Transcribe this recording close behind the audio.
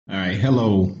All right.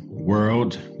 Hello,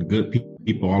 world, the good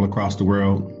people all across the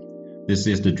world. This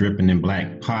is the Dripping in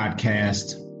Black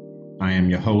podcast. I am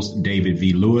your host, David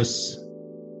V. Lewis.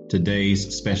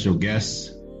 Today's special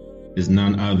guest is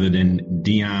none other than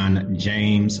Dion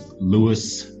James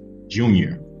Lewis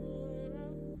Jr.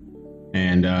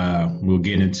 And we'll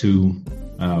get into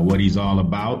what he's all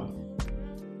about.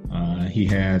 He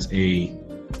has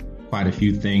quite a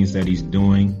few things that he's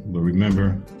doing, but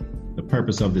remember, the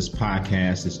purpose of this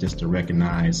podcast is just to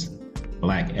recognize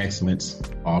Black excellence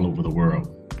all over the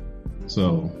world.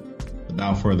 So,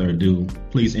 without further ado,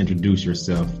 please introduce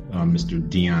yourself, Mr.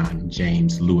 Dion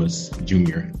James Lewis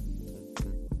Jr.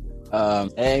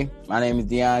 Hey, my name is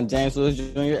Dion James Lewis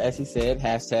Jr. As he said,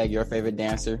 hashtag your favorite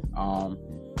dancer.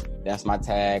 That's my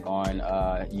tag on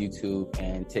YouTube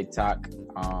and TikTok.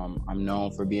 I'm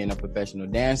known for being a professional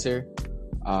dancer.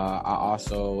 I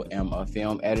also am a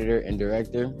film editor and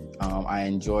director. I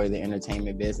enjoy the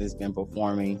entertainment business, been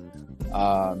performing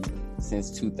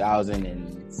since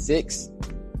 2006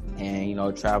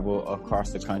 and, travel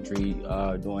across the country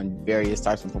doing various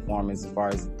types of performances as far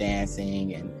as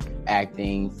dancing and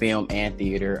acting, film and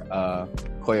theater,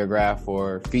 choreographed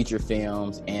for feature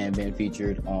films and been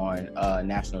featured on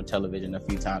national television a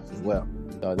few times as well.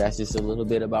 So that's just a little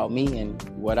bit about me and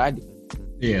what I do.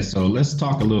 Yeah, so let's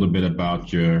talk a little bit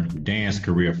about your dance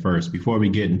career first. Before we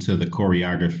get into the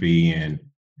choreography and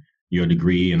your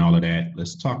degree and all of that,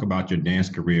 let's talk about your dance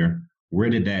career.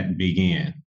 Where did that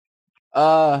begin?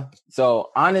 So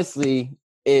honestly,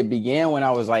 it began when I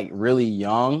was like really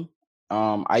young.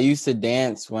 I used to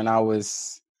dance when I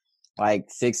was like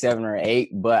 6, 7, or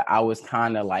 8, but I was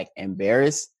kind of like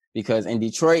embarrassed because in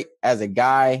Detroit as a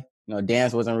guy,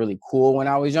 dance wasn't really cool when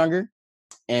I was younger.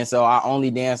 And so I only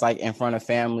dance like in front of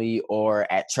family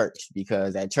or at church,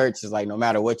 because at church is like, no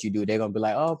matter what you do, they're going to be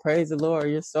like, oh, praise the Lord,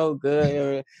 you're so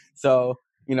good. So,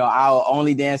 I'll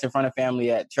only dance in front of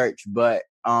family at church. But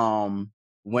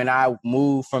when I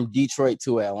moved from Detroit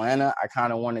to Atlanta, I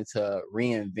kind of wanted to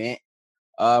reinvent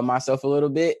myself a little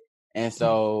bit. And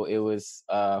so it was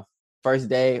first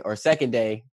day or second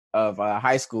day of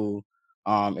high school.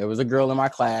 It was a girl in my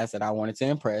class that I wanted to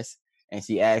impress. And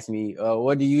she asked me,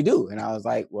 what do you do? And I was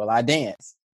like, well, I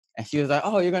dance. And she was like,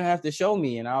 oh, you're going to have to show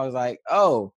me. And I was like,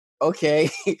 oh, okay.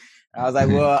 I was like,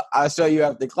 well, I'll show you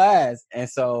after class. And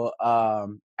so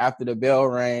after the bell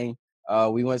rang,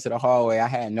 we went to the hallway. I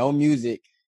had no music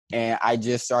and I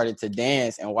just started to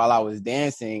dance. And while I was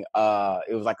dancing,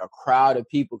 it was like a crowd of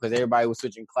people because everybody was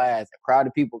switching class. A crowd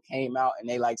of people came out and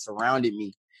they like surrounded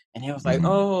me. And he was like,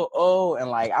 oh, and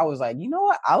like, I was like, you know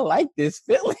what? I like this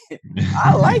feeling.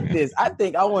 I like this. I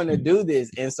think I want to do this.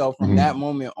 And so from that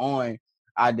moment on,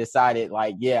 I decided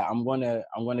like, yeah, I'm going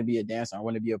to be a dancer. I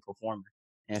want to be a performer.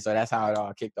 And so that's how it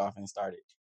all kicked off and started.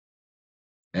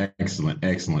 Excellent.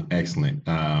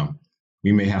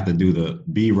 We may have to do the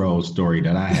B-roll story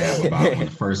that I have about when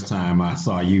the first time I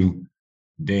saw you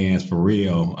dance for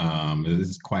real.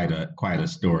 It's quite a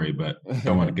story, but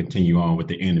I want to continue on with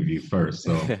the interview first.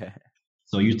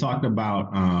 So you talked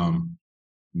about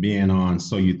being on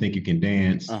So You Think You Can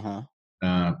Dance. Kind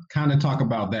of talk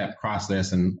about that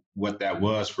process and what that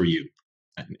was for you,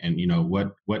 and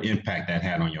what impact that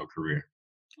had on your career.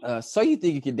 So You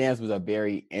Think You Can Dance was a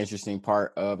very interesting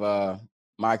part of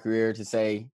my career, to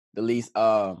say the least.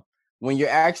 When you're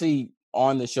actually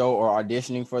on the show or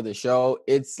auditioning for the show,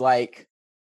 it's like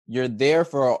you're there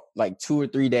for like 2 or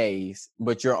 3 days,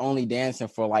 but you're only dancing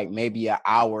for like maybe an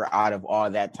hour out of all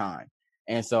that time.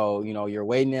 And so, you're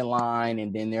waiting in line,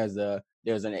 and then there's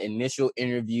an initial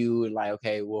interview, like,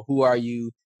 okay, well, who are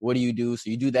you? What do you do? So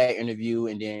you do that interview.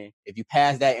 And then if you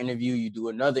pass that interview, you do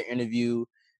another interview,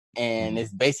 and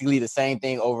it's basically the same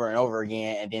thing over and over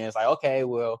again. And then it's like, okay,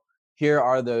 well, here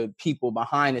are the people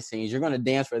behind the scenes. You're going to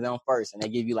dance for them first. And they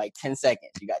give you like 10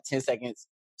 seconds. You got 10 seconds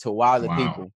to wow the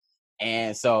people.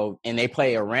 And so, and they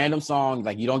play a random song.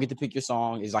 Like, you don't get to pick your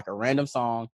song. It's like a random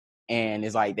song. And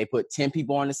it's like they put 10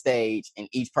 people on the stage and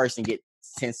each person gets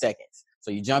 10 seconds. So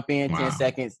you jump in 10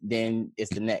 seconds, then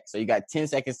it's the next. So you got 10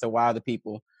 seconds to wow the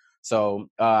people. So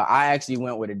I actually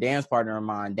went with a dance partner of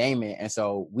mine, Damon. And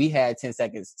so we had 10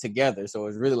 seconds together. So it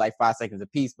was really like 5 seconds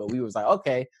apiece. But we was like,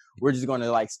 okay, we're just going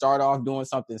to like start off doing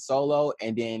something solo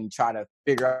and then try to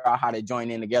figure out how to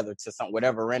join in together to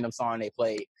whatever random song they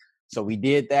played. So we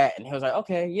did that, and he was like,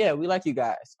 okay, yeah, we like you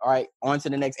guys. All right, on to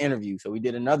the next interview. So we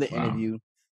did another interview,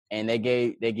 and they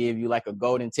gave you like a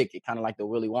golden ticket, kind of like the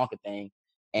Willy Wonka thing.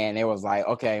 And it was like,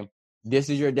 okay, this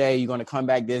is your day. You're going to come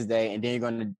back this day, and then you're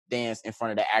going to dance in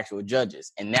front of the actual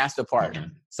judges. And that's the part.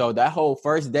 So that whole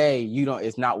first day,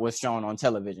 it's not what's shown on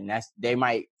television. They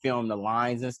might film the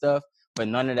lines and stuff, but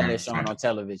none of that is shown on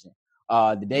television.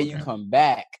 The day you come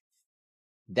back,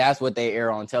 that's what they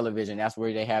air on television. That's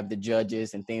where they have the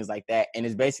judges and things like that. And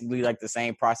it's basically like the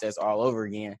same process all over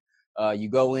again. You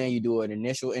go in, you do an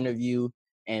initial interview,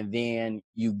 and then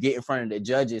you get in front of the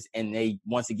judges, and they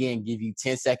once again give you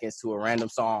 10 seconds to a random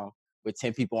song with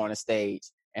 10 people on a stage.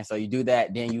 And so you do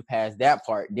that, then you pass that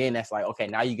part. Then that's like, okay,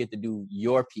 now you get to do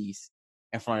your piece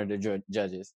in front of the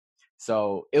judges.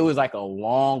 So it was like a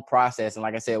long process. And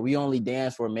like I said, we only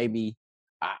danced for maybe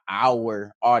an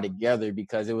hour altogether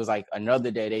because it was like another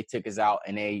day they took us out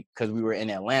and because we were in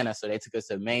Atlanta. So they took us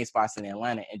to main spots in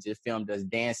Atlanta and just filmed us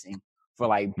dancing for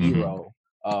like B-roll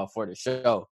for the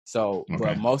show. So,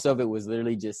 but most of it was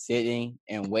literally just sitting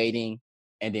and waiting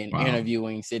and then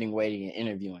interviewing, sitting, waiting, and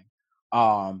interviewing.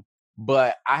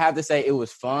 But I have to say it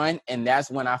was fun. And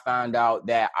that's when I found out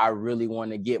that I really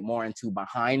want to get more into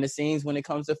behind the scenes when it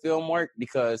comes to film work,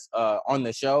 because on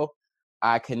the show,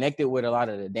 I connected with a lot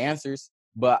of the dancers,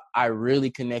 but I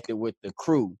really connected with the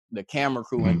crew, the camera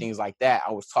crew and things like that.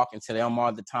 I was talking to them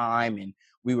all the time and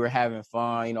we were having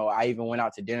fun. You know, I even went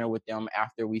out to dinner with them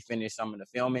after we finished some of the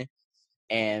filming.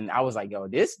 And I was like, yo,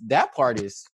 that part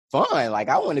is fun. Like,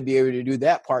 I want to be able to do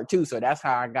that part too. So that's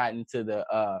how I got into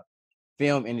the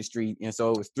film industry. And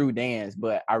so it was through dance,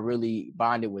 but I really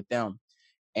bonded with them.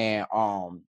 And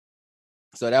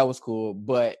so that was cool.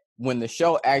 But when the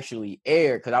show actually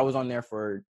aired, because I was on there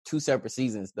for 2 separate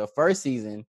seasons, the first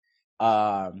season,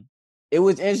 it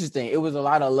was interesting. It was a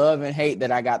lot of love and hate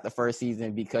that I got the first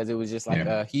season because it was just like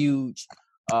a huge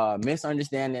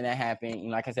misunderstanding that happened.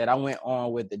 And like I said, I went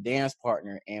on with the dance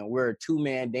partner and we're a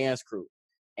 2-man dance crew.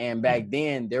 And back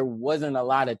then there wasn't a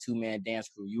lot of 2-man dance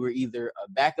crew. You were either a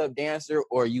backup dancer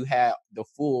or you had the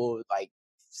full like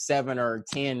 7 or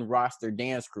 10 roster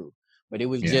dance crew, but it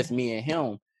was just me and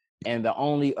him. And the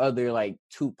only other like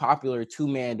popular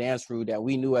 2-man dance crew that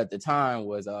we knew at the time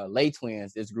was Les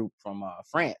Twins, this group from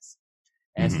France.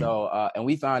 And so, and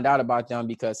we found out about them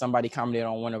because somebody commented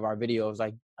on one of our videos,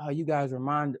 like, oh, you guys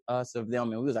remind us of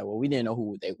them. And we was like, well, we didn't know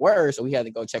who they were. So we had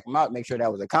to go check them out, make sure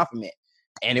that was a compliment.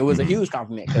 And it was a huge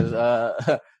compliment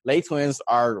because Les Twins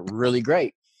are really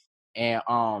great. And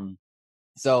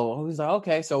so we was like,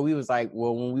 okay. So we was like,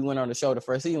 well, when we went on the show the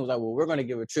first season, we was like, well, we're going to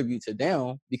give a tribute to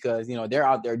them because, you know, they're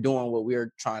out there doing what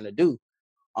we're trying to do.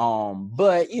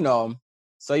 But, you know,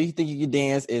 So You Think You Can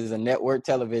Dance is a network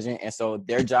television, and so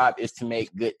their job is to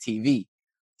make good TV.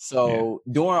 So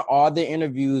during all the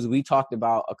interviews, we talked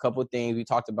about a couple of things. We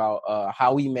talked about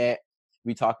how we met.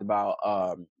 We talked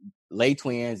about Les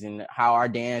Twins and how our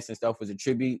dance and stuff was a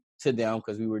tribute to them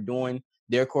because we were doing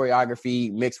their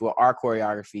choreography mixed with our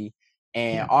choreography.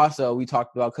 And also we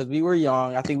talked about, because we were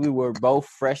young, I think we were both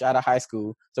fresh out of high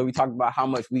school. So we talked about how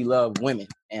much we love women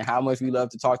and how much we love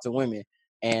to talk to women.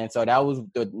 And so that was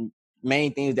the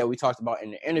main things that we talked about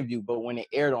in the interview. But when it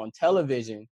aired on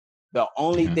television, the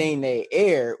only thing they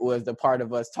aired was the part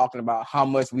of us talking about how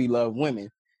much we love women.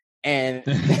 And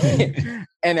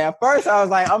and at first I was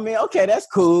like, I mean, okay, that's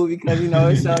cool because, you know,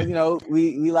 it shows, you know,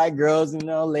 we like girls, you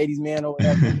know, ladies, men or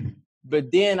whatever.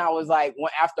 But then I was like,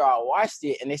 after I watched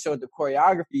it and they showed the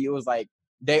choreography, it was like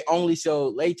they only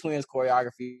showed Les Twins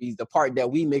choreography. The part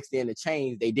that we mixed in the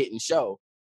change, they didn't show.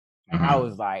 And I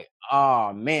was like,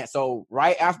 oh, man. So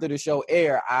right after the show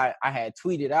aired, I had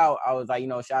tweeted out. I was like, you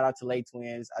know, shout out to Les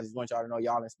Twins. I just want y'all to know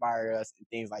y'all inspire us and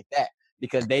things like that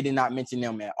because they did not mention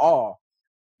them at all.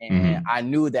 And I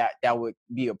knew that would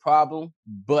be a problem,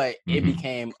 but it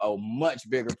became a much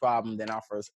bigger problem than I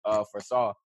first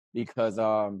foresaw because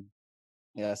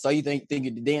So You Think You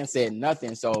Can Dance said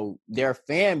nothing. So their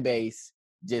fan base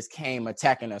just came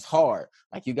attacking us hard.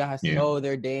 Like, you guys stole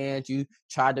their dance, you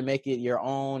tried to make it your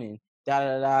own and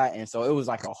da-da-da. And so it was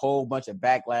like a whole bunch of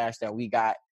backlash that we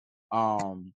got out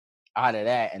of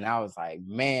that. And I was like,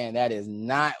 man, that is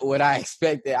not what I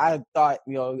expected. I thought,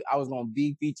 you know, I was going to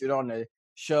be featured on the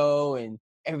show and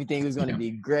everything was going to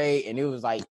be great. And it was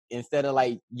like, instead of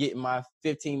like getting my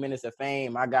 15 minutes of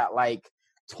fame, I got like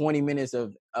 20 minutes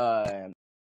of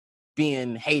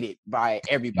being hated by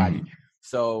everybody.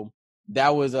 So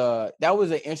that was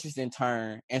an interesting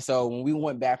turn. And so when we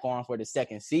went back on for the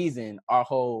second season, our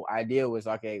whole idea was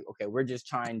okay, we're just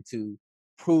trying to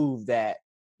prove that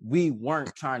we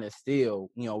weren't trying to steal.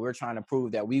 You know, we're trying to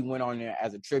prove that we went on there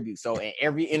as a tribute. So in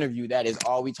every interview, that is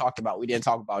all we talked about. We didn't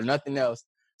talk about nothing else.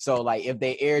 So like if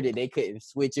they aired it, they couldn't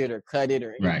switch it or cut it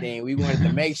or anything. Right. We wanted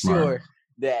to make sure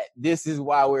that this is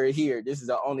why we're here. This is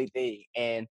the only thing.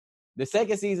 And the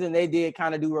second season, they did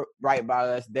kind of do right by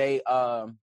us.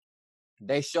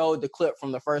 They showed the clip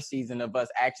from the first season of us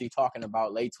actually talking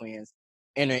about Les Twins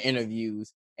in their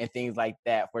interviews and things like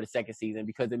that for the second season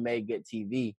because it made good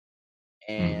TV.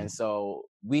 And so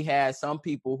we had some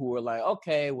people who were like,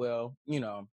 okay, well,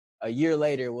 a year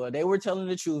later, well, they were telling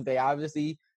the truth. They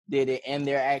obviously did it, and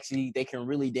they can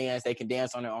really dance. They can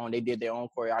dance on their own. They did their own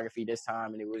choreography this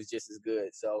time, and it was just as good.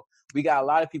 So we got a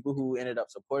lot of people who ended up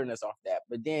supporting us off that.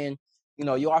 But then,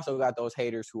 you also got those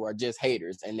haters who are just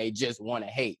haters, and they just want to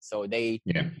hate. So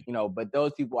but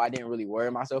those people I didn't really worry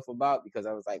myself about, because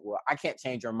I was like, well, I can't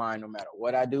change your mind no matter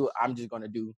what I do. I'm just going to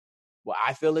do what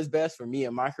I feel is best for me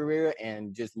and my career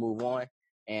and just move on.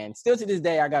 And still to this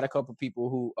day, I got a couple people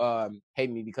who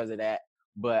hate me because of that.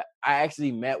 But I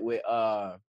actually met with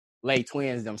Lay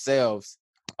Twins themselves.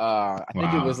 I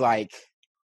think it was like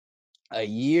a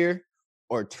year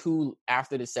or two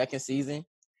after the second season.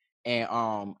 And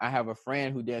I have a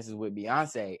friend who dances with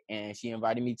Beyonce, and she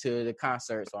invited me to the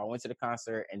concert. So I went to the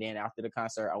concert, and then after the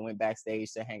concert, I went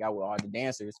backstage to hang out with all the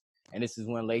dancers. And this is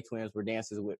when Lay Twins were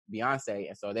dancers with Beyonce.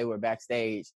 And so they were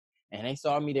backstage, and they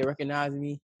saw me, they recognized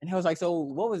me. And I was like, so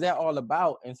what was that all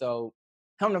about? And so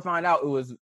come to find out, it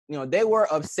was, they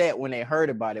were upset when they heard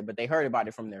about it, but they heard about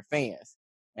it from their fans.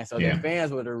 And so their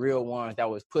fans were the real ones that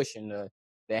was pushing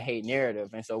the hate narrative.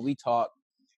 And so we talked,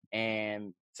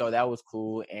 and so that was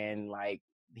cool. And like,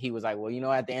 he was like,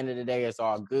 well, at the end of the day, it's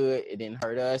all good. It didn't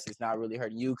hurt us. It's not really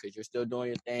hurting you because you're still doing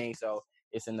your thing. So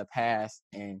it's in the past.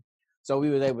 And so we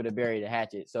was able to bury the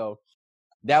hatchet. So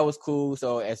that was cool.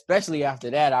 So especially after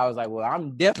that, I was like, well,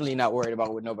 I'm definitely not worried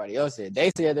about what nobody else said.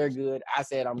 They said they're good. I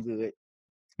said I'm good.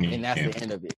 And that's the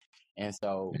end of it. And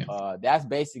so that's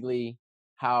basically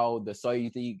how the So You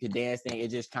Think You Could Dance thing, it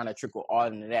just kind of trickled all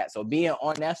into that. So being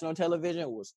on national television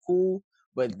was cool.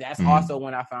 But that's also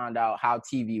when I found out how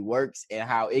TV works and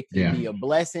how it can be a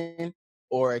blessing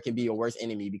or it can be a worst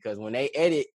enemy. Because when they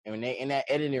edit and when they in that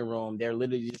editing room, they're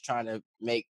literally just trying to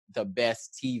make the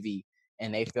best TV.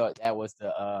 And they felt that was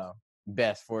the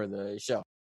best for the show.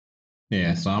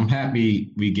 Yeah, so I'm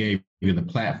happy we gave you the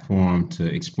platform to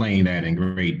explain that in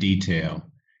great detail.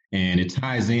 And it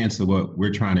ties into what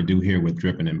we're trying to do here with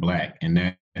Dripping in Black, and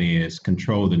that is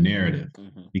control the narrative.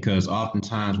 Because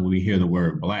oftentimes when we hear the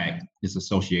word Black, it's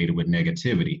associated with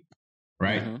negativity,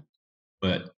 right?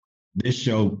 But this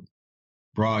show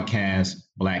broadcasts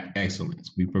Black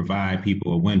excellence. We provide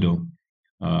people a window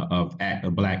of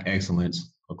Black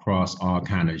excellence across all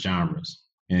kind of genres.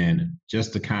 And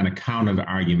just to kind of counter the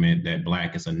argument that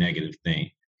Black is a negative thing,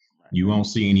 you won't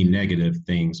see any negative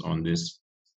things on this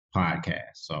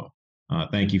podcast. So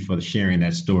thank you for sharing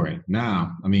that story.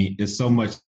 Now, I mean, it's so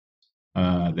much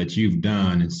that you've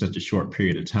done in such a short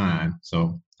period of time.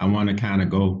 So I want to kind of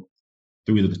go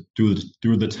through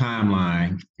the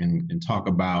timeline and talk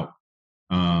about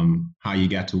how you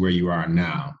got to where you are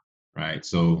now, right?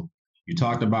 So you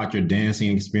talked about your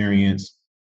dancing experience,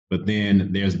 but then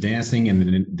there's dancing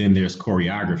and then there's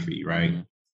choreography, right?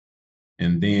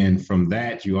 And then from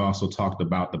that, you also talked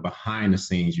about the behind the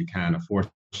scenes. You kind of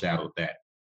foreshadowed that.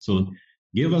 So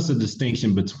give us a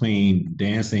distinction between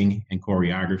dancing and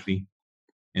choreography.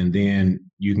 And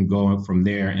then you can go from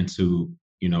there into,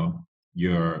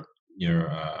 your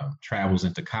travels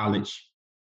into college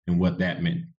and what that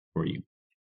meant for you.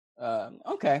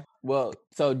 Okay. Well,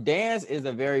 so dance is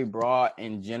a very broad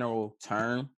and general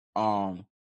term.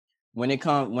 When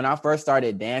I first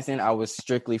started dancing, I was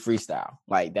strictly freestyle.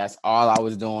 Like that's all I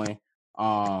was doing.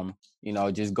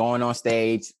 Just going on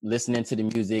stage, listening to the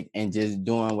music and just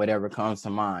doing whatever comes to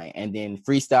mind. And then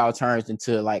freestyle turns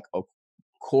into like a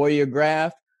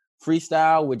choreographed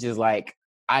freestyle, which is like,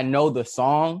 I know the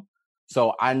song,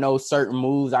 so I know certain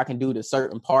moves I can do to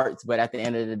certain parts, but at the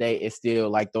end of the day, it's still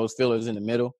like those fillers in the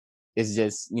middle. It's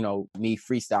just, me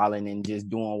freestyling and just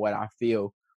doing what I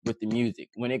feel with the music.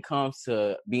 When it comes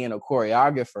to being a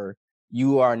choreographer,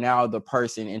 you are now the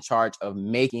person in charge of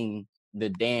making the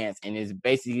dance, and it's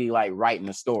basically like writing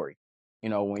a story.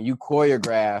 When you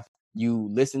choreograph, you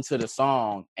listen to the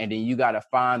song, and then you got to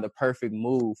find the perfect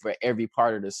move for every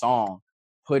part of the song,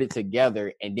 put it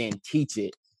together, and then teach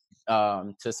it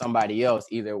to somebody else,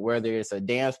 either whether it's a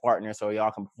dance partner so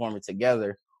y'all can perform it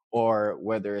together, or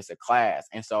whether it's a class.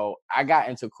 And so I got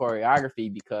into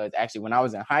choreography because actually when I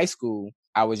was in high school,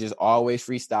 I was just always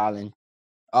freestyling,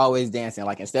 always dancing.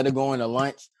 Like instead of going to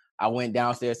lunch, I went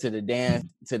downstairs to the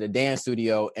dance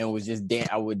studio and was just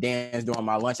I would dance during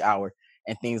my lunch hour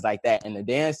and things like that. And the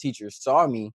dance teacher saw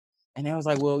me and they was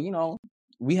like, well,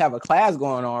 we have a class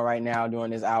going on right now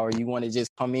during this hour. You want to just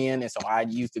come in? And so I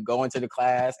used to go into the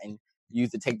class and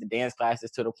used to take the dance classes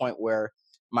to the point where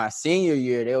my senior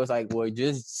year, they was like, well,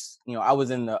 just, I was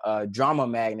in the drama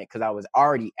magnet because I was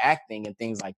already acting and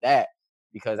things like that,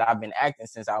 because I've been acting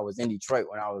since I was in Detroit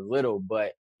when I was little,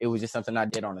 but it was just something I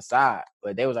did on the side.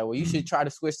 But they was like, well, you should try to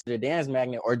switch to the dance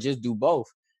magnet or just do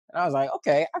both. And I was like,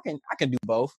 okay, I can do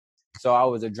both. So I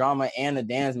was a drama and a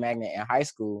dance magnet in high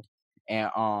school.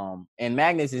 And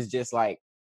magnets is just like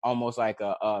almost like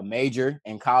a major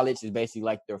in college, is basically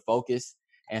like their focus.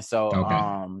 And so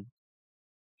Okay.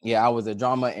 yeah, I was a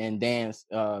drama and dance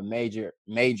major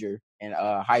in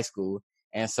high school.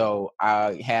 And so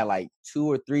I had like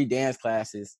 2 or 3 dance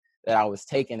classes that I was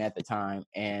taking at the time.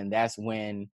 And that's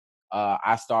when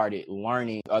I started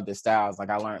learning other styles. Like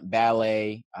I learned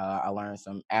ballet, I learned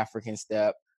some African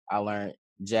step, I learned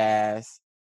jazz,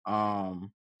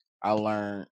 um, I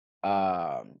learned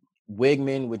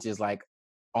Wigman, which is like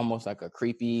almost like a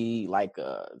creepy, like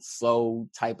a slow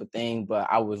type of thing. But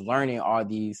I was learning all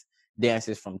these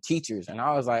dances from teachers, and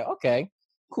I was like, okay,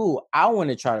 cool, I want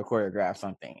to try to choreograph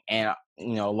something. And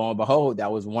lo and behold,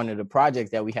 that was one of the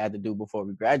projects that we had to do before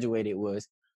we graduated, was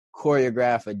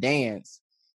choreograph a dance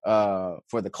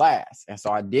for the class. And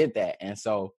so I did that. And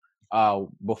so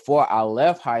before I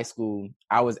left high school,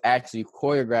 I was actually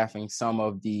choreographing some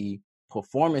of the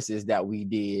performances that we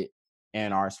did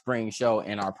in our spring show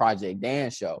and our project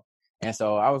dance show. And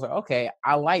so I was like, okay,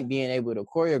 I like being able to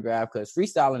choreograph, because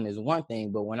freestyling is one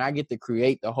thing, but when I get to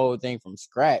create the whole thing from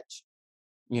scratch,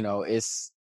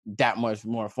 it's that much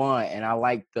more fun. And I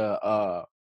like the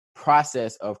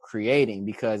process of creating,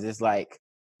 because it's like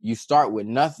you start with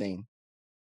nothing,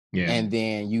 Yeah. and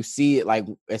then you see it, like,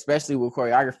 especially with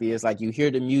choreography, it's like you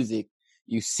hear the music,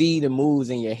 you see the moves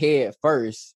in your head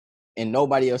first, and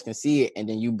nobody else can see it, and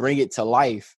then you bring it to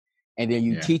life, and then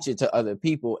you teach it to other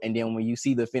people, and then when you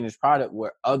see the finished product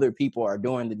where other people are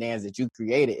doing the dance that you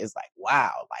created, it's like,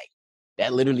 wow, like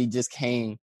that literally just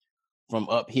came from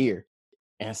up here.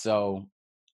 And so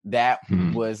that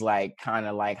was like kind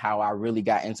of like how I really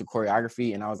got into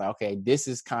choreography. And I was like, okay, this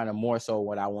is kind of more so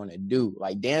what I want to do.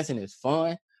 Like, dancing is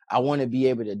fun, I want to be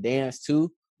able to dance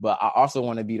too, but I also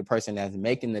want to be the person that's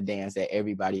making the dance that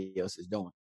everybody else is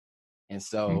doing. And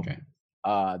so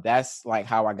that's like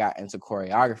how I got into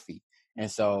choreography. And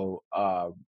so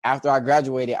after I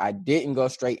graduated, I didn't go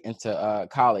straight into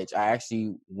college. I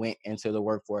actually went into the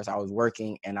workforce. I was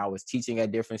working and I was teaching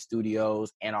at different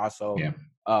studios, and also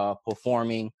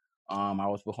performing.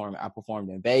 I performed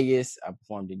in Vegas. I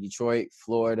performed in Detroit,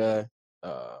 Florida,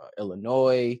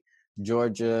 Illinois,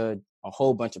 Georgia, a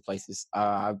whole bunch of places.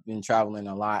 I've been traveling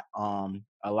a lot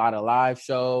of live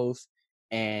shows.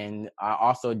 And I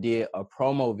also did a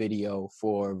promo video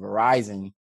for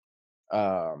Verizon.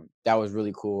 That was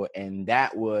really cool. And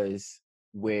that was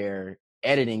where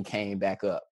editing came back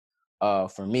up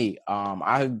for me.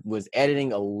 I was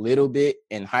editing a little bit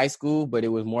in high school, but it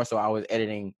was more so I was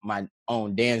editing my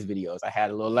own dance videos. I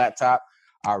had a little laptop,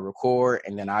 I record,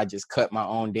 and then I just cut my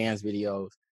own dance videos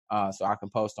so I can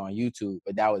post on YouTube.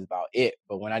 But that was about it.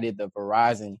 But when I did the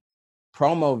Verizon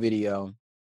promo video,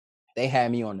 they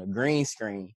had me on the green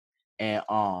screen, and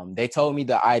they told me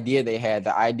the idea they had.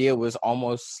 The idea was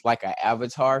almost like an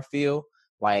Avatar feel.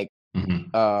 Like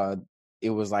it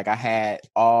was like I had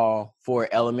all 4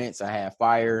 elements. I had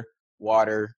fire,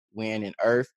 water, wind, and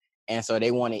earth. And so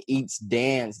they wanted each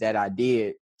dance that I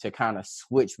did to kind of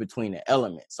switch between the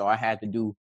elements. So I had to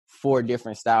do 4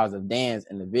 different styles of dance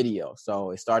in the video.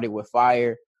 So it started with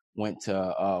fire, went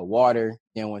to water,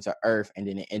 then went to earth, and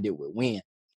then it ended with wind.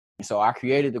 So I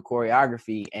created the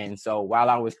choreography. And so while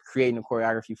I was creating the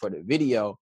choreography for the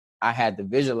video, I had to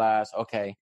visualize,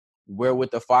 okay, where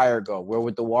would the fire go? Where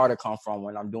would the water come from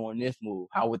when I'm doing this move?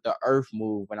 How would the earth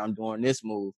move when I'm doing this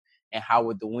move? And how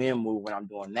would the wind move when I'm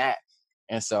doing that?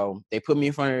 And so they put me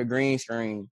in front of the green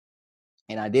screen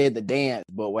and I did the dance.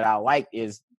 But what I liked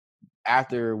is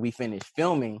after we finished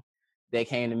filming, they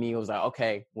came to me and was like,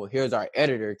 okay, well, here's our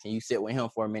editor. Can you sit with him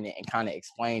for a minute and kind of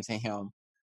explain to him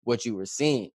what you were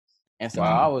seeing? And so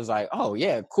I was like, oh,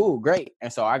 yeah, cool, great.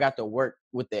 And so I got to work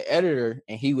with the editor,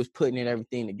 and he was putting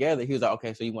everything together. He was like,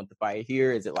 okay, so you want the fire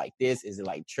here? Is it like this? Is it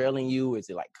like trailing you? Is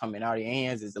it like coming out of your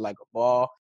hands? Is it like a ball?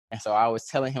 And so I was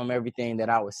telling him everything that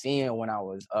I was seeing when I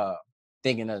was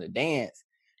thinking of the dance.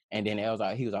 And then he was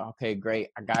like, okay, great,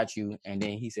 I got you. And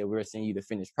then he said, we'll send you the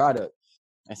finished product.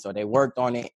 And so they worked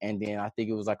on it. And then I think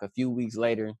it was like a few weeks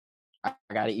later, I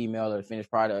got an email of the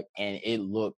finished product, and it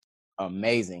looked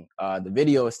amazing. The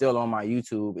video is still on my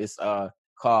YouTube. It's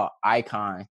called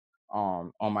Icon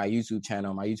on my YouTube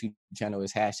channel. My YouTube channel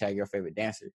is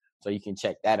 #YourFavoriteDancer. So you can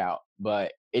check that out.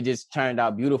 But it just turned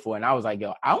out beautiful. And I was like,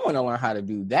 yo, I want to learn how to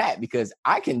do that, because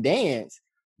I can dance.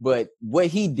 But what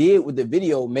he did with the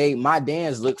video made my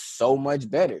dance look so much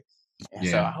better. And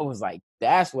so I was like,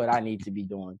 that's what I need to be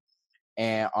doing.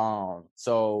 And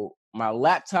so my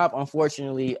laptop,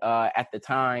 unfortunately, at the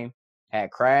time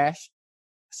had crashed.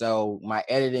 So my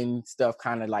editing stuff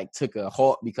kind of like took a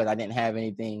halt because I didn't have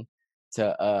anything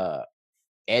to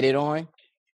edit on.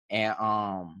 And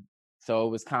so it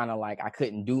was kind of like I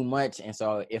couldn't do much. And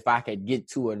so if I could get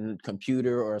to a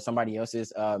computer or somebody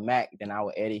else's Mac, then I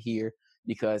would edit here,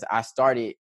 because I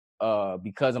started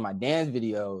because of my dance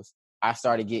videos. I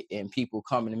started getting people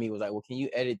coming to me, was like, well, can you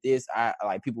edit this? I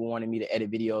like, people wanted me to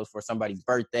edit videos for somebody's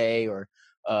birthday, or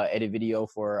edit video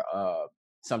for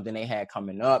something they had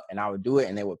coming up, and I would do it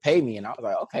and they would pay me. And I was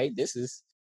like, okay, this is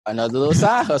another little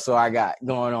side hustle I got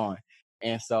going on.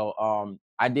 And so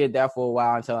I did that for a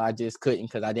while until I just couldn't,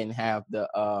 because I didn't have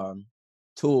the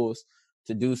tools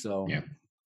to do so. Yeah.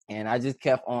 And I just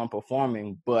kept on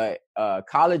performing. But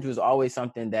college was always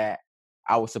something that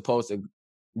I was supposed to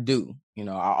do. You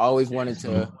know, I always wanted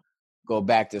to go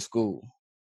back to school.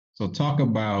 So talk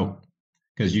about,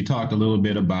 because you talked a little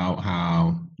bit about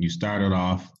how you started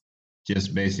off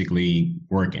just basically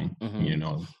working, you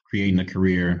know, creating a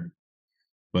career,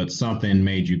 but something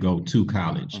made you go to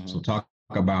college. So talk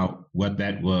about what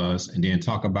that was, and then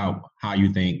talk about how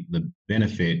you think the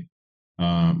benefit,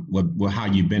 how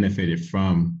you benefited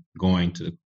from going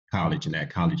to college and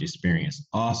that college experience.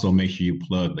 Also, make sure you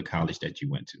plug the college that you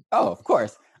went to. Oh, of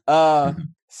course.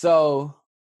 So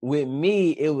with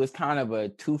me, it was kind of a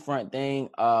two-front thing.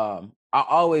 I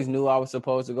always knew I was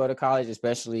supposed to go to college,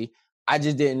 especially I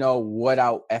just didn't know what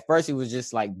at first it was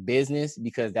just like business,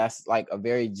 because that's like a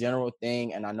very general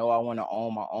thing. And I know I want to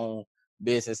own my own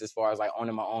business, as far as like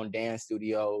owning my own dance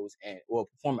studios and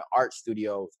performing art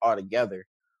studios altogether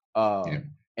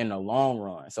in the long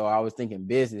run. So I was thinking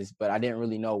business, but I didn't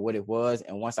really know what it was.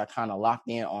 And once I kind of locked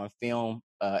in on film,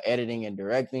 editing and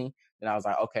directing, then I was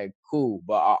like, okay, cool.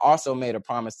 But I also made a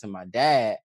promise to my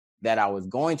dad that I was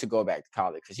going to go back to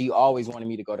college, because he always wanted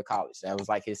me to go to college. That was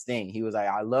like his thing. He was like,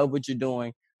 I love what you're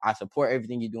doing. I support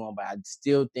everything you're doing, but I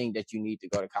still think that you need to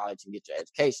go to college and get your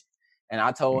education. And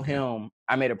I told him,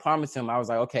 I made a promise to him. I was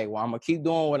like, okay, well, I'm going to keep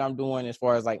doing what I'm doing as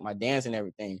far as like my dance and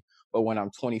everything. But when I'm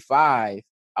 25,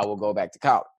 I will go back to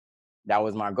college. That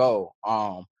was my goal.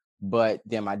 But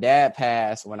then my dad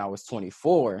passed when I was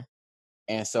 24.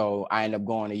 And so I ended up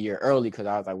going a year early, because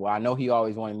I was like, well, I know he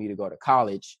always wanted me to go to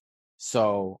college,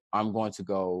 so I'm going to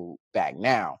go back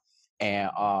now. And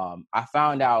I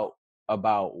found out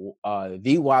about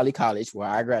the Wiley College, where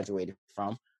I graduated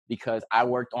from, because I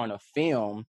worked on a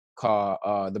film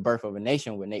called The Birth of a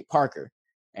Nation with Nate Parker.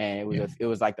 And it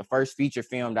was like the first feature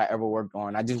film that I ever worked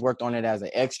on. I just worked on it as an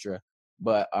extra,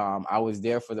 but I was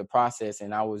there for the process,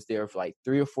 and I was there for like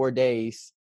 3 or 4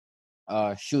 days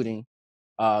shooting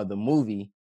the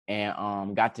movie,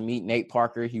 and got to meet Nate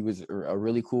Parker. He was a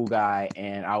really cool guy.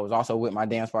 And I was also with my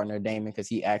dance partner, Damon, because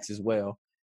he acts as well.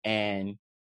 And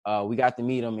we got to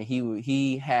meet him, and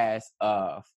he has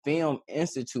a film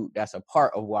institute that's a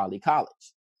part of Wiley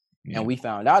College. And we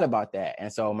found out about that.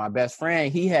 And so my best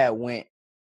friend, he had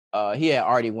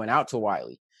already went out to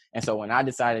Wiley. And so when I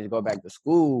decided to go back to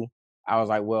school, I was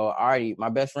like, well, my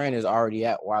best friend is already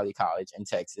at Wiley College in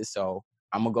Texas. So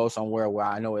I'm going to go somewhere where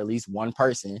I know at least one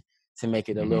person, to make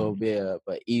it a little bit of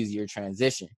an easier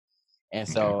transition. And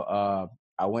so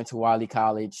I went to Wiley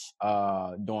College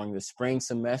during the spring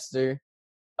semester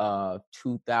of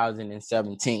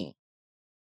 2017.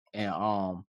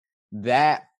 And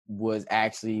that was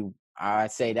actually,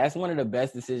 I'd say that's one of the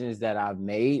best decisions that I've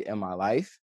made in my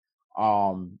life.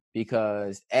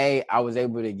 Because I was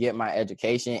able to get my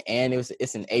education, and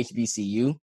it's an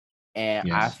HBCU.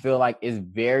 And I feel like it's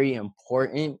very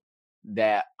important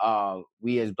that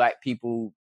we as Black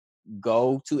people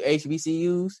go to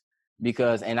HBCUs,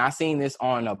 because, and I seen this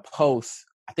on a post,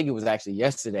 I think it was actually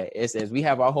yesterday. It says we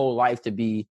have our whole life to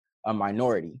be a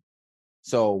minority.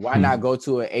 So why not go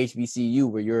to a HBCU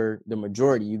where you're the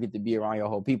majority? You get to be around your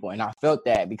whole people. And I felt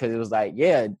that, because it was like,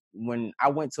 when I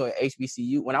went to a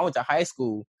HBCU, when I went to high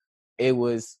school, it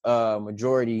was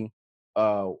majority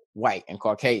white and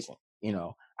Caucasian. You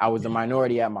know, I was a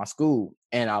minority at my school,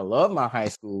 and I love my high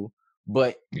school,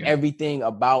 but everything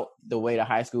about the way the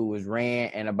high school was ran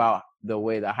and about the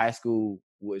way the high school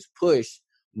was pushed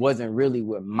wasn't really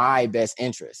with my best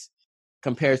interest.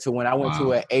 Compared to when I went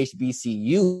to a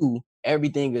HBCU,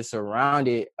 everything is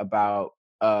surrounded about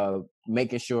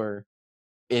making sure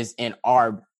it's in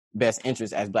our best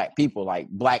interest as Black people. Like,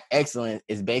 Black excellence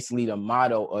is basically the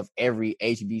motto of every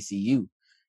HBCU.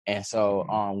 And so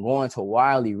going to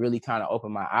Wiley really kind of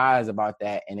opened my eyes about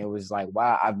that. And it was like,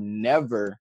 wow, I've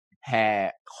never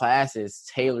had classes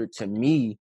tailored to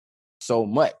me so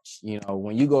much. You know,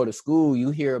 when you go to school, you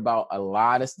hear about a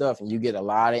lot of stuff and you get a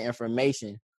lot of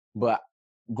information. But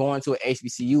going to an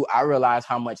HBCU, I realized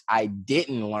how much I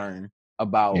didn't learn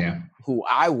about who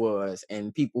I was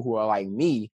and people who are like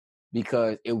me,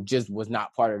 because it just was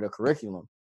not part of the curriculum.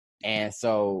 And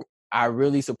so I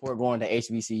really support going to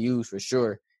HBCUs for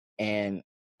sure. And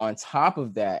on top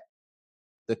of that,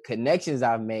 the connections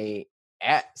I've made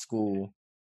at school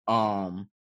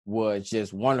was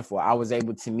just wonderful. I was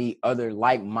able to meet other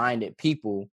like-minded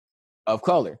people of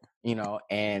color,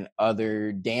 and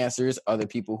other dancers, other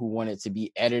people who wanted to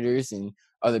be editors, and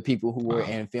other people who were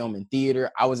in film and theater.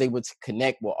 I was able to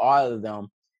connect with all of them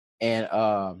and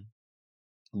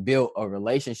build a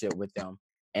relationship with them.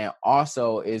 And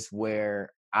also is where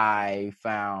I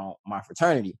found my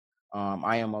fraternity.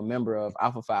 I am a member of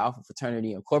Alpha Phi Alpha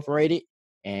Fraternity Incorporated,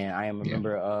 and I am a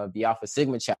member of the Alpha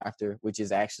Sigma chapter, which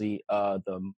is actually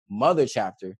the mother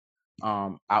chapter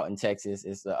out in Texas.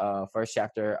 It's the first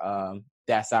chapter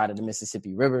that side of the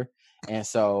Mississippi River. And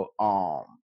so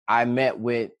I met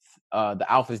with the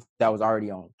Alphas that was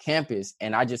already on campus,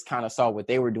 and I just kind of saw what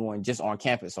they were doing just on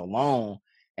campus alone,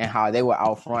 and how they were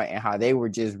out front, and how they were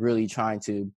just really trying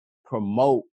to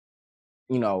promote,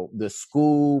 the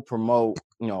school, promote,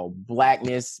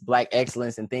 blackness, black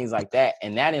excellence, and things like that.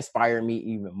 And that inspired me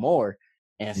even more.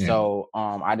 And so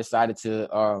I decided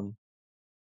to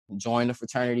join the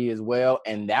fraternity as well.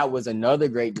 And that was another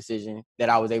great decision that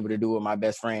I was able to do with my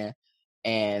best friend.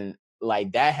 And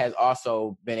like that has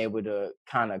also been able to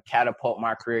kind of catapult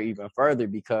my career even further,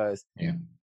 because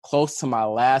close to my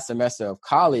last semester of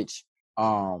college,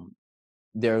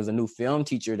 there was a new film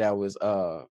teacher that was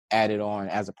added on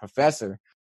as a professor,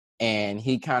 and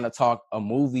he kind of taught a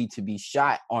movie to be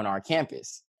shot on our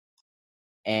campus.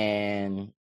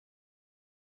 And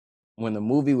when the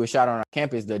movie was shot on our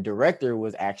campus, the director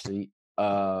was actually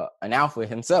an Alpha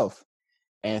himself.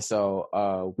 And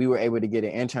so we were able to get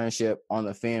an internship on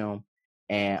the film.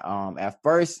 And at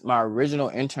first, my original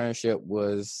internship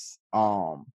was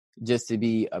just to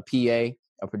be a PA,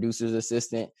 a producer's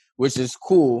assistant, which is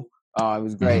cool. It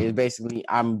was great. It's basically,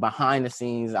 I'm behind the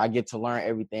scenes. I get to learn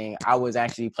everything. I was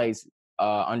actually placed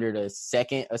under the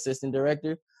second assistant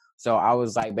director. So I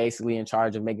was like basically in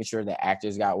charge of making sure the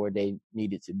actors got where they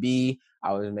needed to be.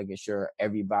 I was making sure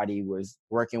everybody was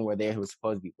working where they were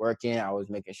supposed to be working. I was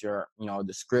making sure,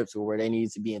 the scripts were where they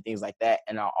needed to be and things like that.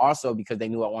 And I also, because they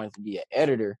knew I wanted to be an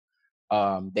editor,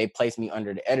 they placed me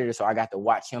under the editor. So I got to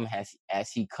watch him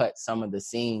as he cut some of the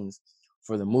scenes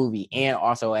for the movie, and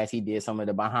also as he did some of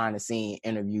the behind the scene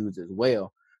interviews as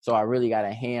well. So I really got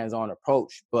a hands-on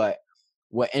approach. But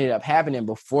what ended up happening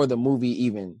before the movie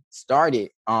even started,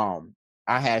 I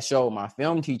had showed my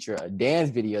film teacher a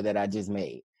dance video that I just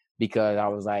made, because I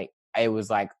was like, it was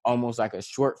like almost like a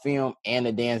short film and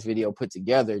a dance video put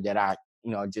together that I,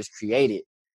 just created.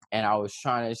 And I was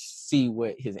trying to see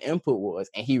what his input was,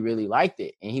 and he really liked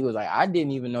it. And he was like, I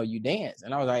didn't even know you dance.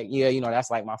 And I was like, yeah, that's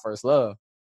like my first love.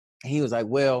 And he was like,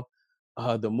 well,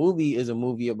 the movie is a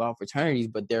movie about fraternities,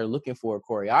 but they're looking for a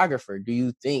choreographer. Do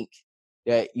you think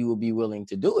that you will be willing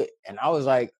to do it? And I was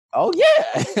like, oh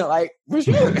yeah, like for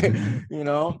sure,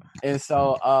 And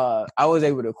so I was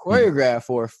able to choreograph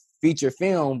for a feature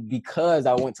film because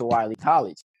I went to Wiley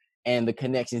College and the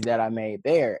connections that I made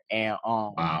there. And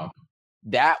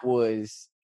that was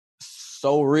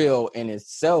so real in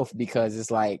itself, because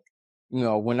it's like,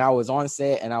 when I was on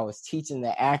set and I was teaching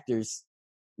the actors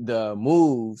the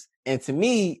moves, and to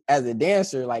me as a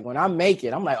dancer, like when I make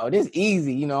it, I'm like, oh, this is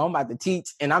easy, I'm about to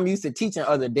teach, and I'm used to teaching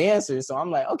other dancers, so I'm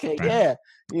like, okay, yeah,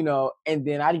 and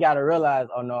then I gotta realize,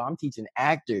 oh no, I'm teaching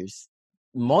actors.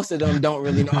 Most of them don't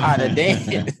really know how to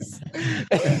dance.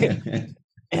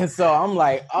 And so I'm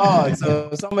like, oh,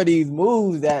 so some of these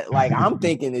moves that like I'm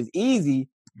thinking is easy,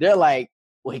 they're like,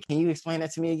 wait, can you explain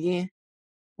that to me again?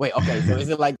 Wait, okay, so is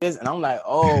it like this? And I'm like,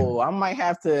 oh, I might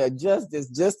have to adjust this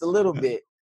just a little bit.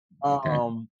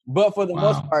 But for the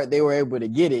most part, they were able to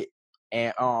get it.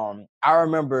 And I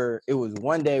remember it was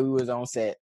one day we was on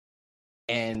set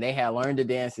and they had learned the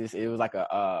dances. It was like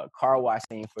a car wash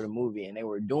scene for the movie, and they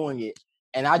were doing it.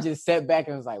 And I just sat back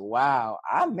and was like, wow,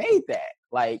 I made that.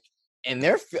 Like, and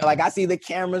they're like, I see the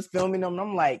cameras filming them, and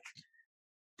I'm like,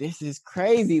 this is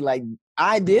crazy. Like,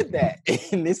 I did that,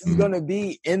 and this is gonna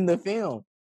be in the film.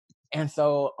 And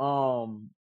so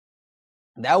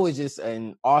that was just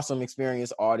an awesome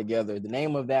experience altogether. The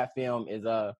name of that film is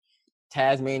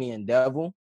Tasmanian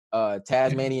Devil.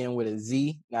 Tasmanian with a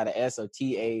Z, not an S, so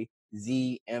TAZMANIAN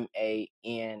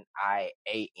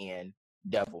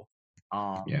Devil.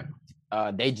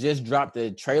 They just dropped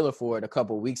the trailer for it a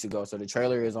couple of weeks ago, so the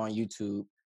trailer is on YouTube.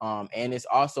 And it's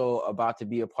also about to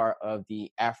be a part of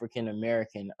the African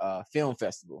American Film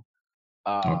Festival.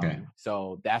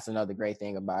 So that's another great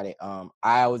thing about it.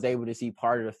 I was able to see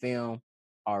part of the film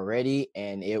already,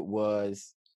 and it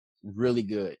was really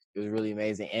good. It was really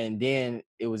amazing. And then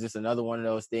it was just another one of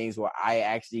those things where I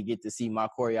actually get to see my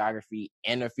choreography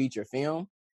in a feature film,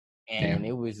 And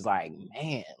it was like,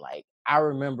 man, like I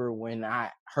remember when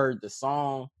I heard the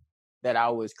song that I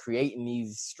was creating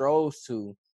these strolls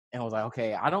to, and was like,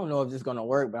 okay, I don't know if this is gonna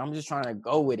work, but I'm just trying to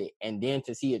go with it. And then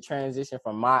to see a transition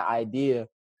from my idea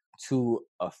to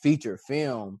a feature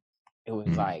film, it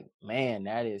was like, man,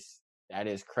 that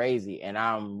is crazy. And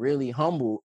I'm really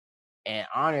humbled and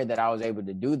honored that I was able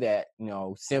to do that,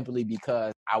 simply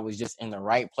because I was just in the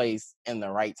right place in the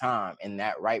right time. And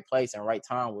that right place and right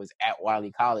time was at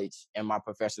Wiley College in my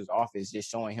professor's office,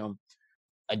 just showing him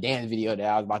a dance video that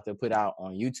I was about to put out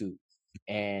on YouTube.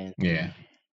 And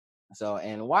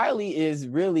and Wiley is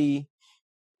really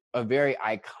a very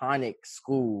iconic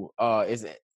school.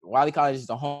 Wiley College is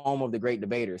the home of the Great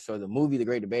Debaters. So the movie The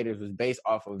Great Debaters was based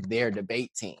off of their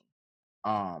debate team.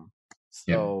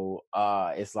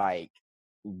 It's like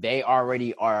they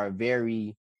already are a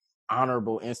very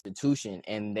honorable institution,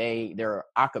 and their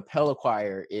a cappella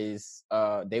choir is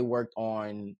they worked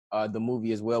on the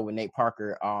movie as well with Nate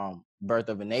Parker, Birth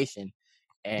of a Nation,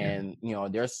 and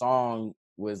their song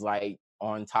was like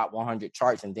on top 100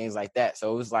 charts and things like that.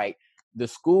 So it was like the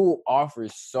school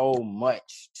offers so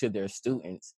much to their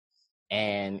students.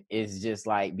 And it's just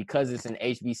like, because it's an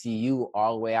HBCU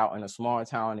all the way out in a small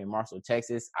town in Marshall,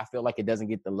 Texas, I feel like it doesn't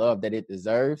get the love that it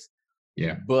deserves.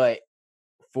 Yeah. But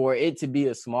for it to be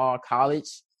a small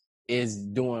college is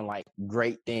doing like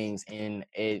great things. And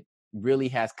it really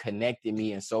has connected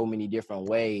me in so many different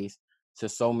ways to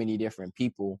so many different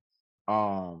people.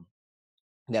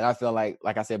 That I feel like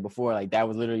I said before, like that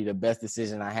was literally the best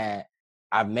decision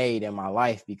I've made in my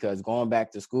life, because going back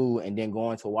to school and then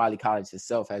going to Wiley College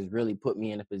itself has really put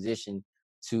me in a position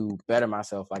to better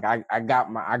myself. Like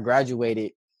I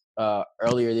graduated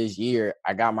earlier this year.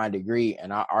 I got my degree,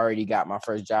 and I already got my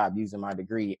first job using my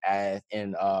degree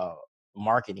in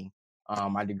marketing.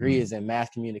 My degree is in mass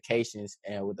communications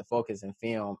and with a focus in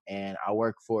film, and I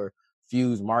work for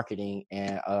Fuse Marketing,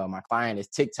 and my client is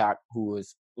TikTok, who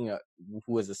is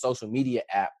a social media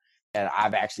app that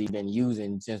I've actually been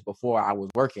using since before I was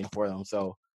working for them.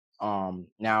 So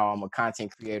now I'm a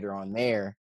content creator on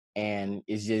there, and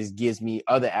it just gives me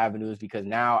other avenues, because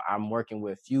now I'm working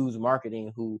with Fuse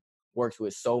Marketing, who works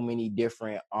with so many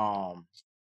different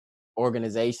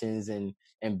organizations and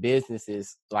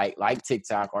businesses like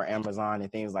TikTok or Amazon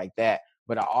and things like that.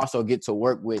 But I also get to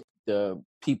work with the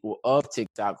people of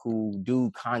TikTok who do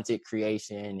content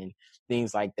creation and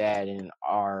things like that, and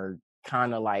are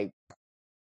kind of like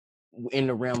in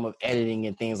the realm of editing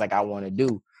and things like I want to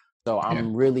do. So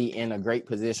I'm really in a great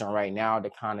position right now to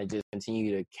kind of just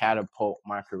continue to catapult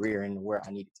my career into where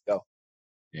I need it to go.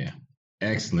 Yeah.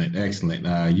 Excellent.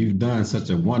 You've done such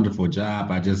a wonderful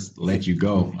job. I just let you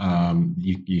go.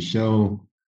 You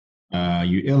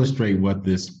illustrate what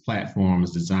this platform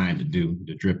is designed to do,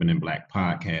 the Dripping in Black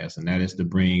podcast, and that is to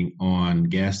bring on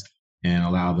guests and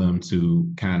allow them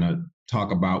to kind of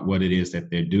talk about what it is that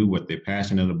they do, what they're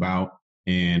passionate about.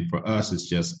 And for us, it's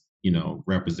just,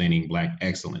 representing Black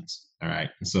excellence. All right.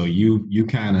 And so you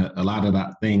kind of, a lot of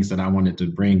the things that I wanted to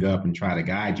bring up and try to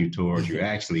guide you towards, you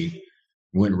actually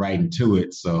went right into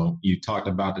it. So you talked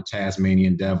about the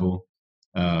Tasmanian Devil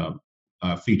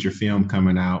feature film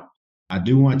coming out. I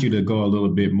do want you to go a little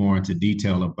bit more into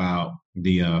detail about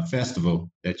the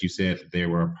festival that you said that they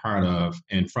were a part of,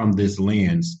 and from this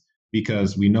lens,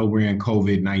 because we know we're in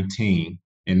COVID-19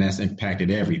 and that's impacted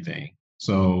everything.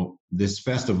 So this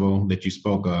festival that you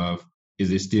spoke of,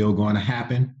 is it still going to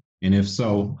happen? And if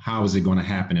so, how is it going to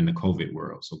happen in the COVID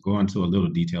world? So go into a little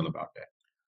detail about that.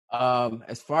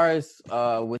 As far as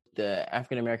with the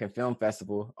African American Film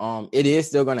Festival, it is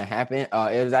still going to happen.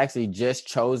 It was actually just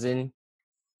chosen,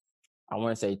 I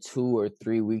want to say 2 or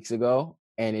 3 weeks ago,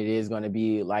 and it is going to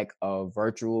be like a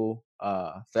virtual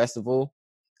festival.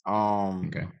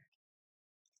 Okay.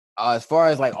 As far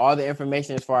as like all the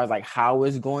information, as far as like how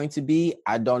it's going to be,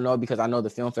 I don't know, because I know the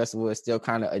film festival is still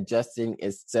kind of adjusting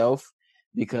itself,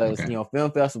 because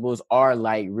film festivals are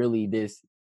like really this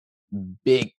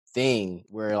big thing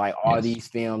where like all these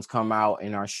films come out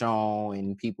and are shown,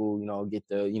 and people get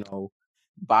to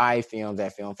buy films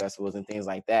at film festivals and things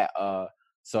like that.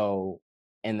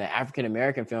 And the African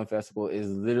American Film Festival is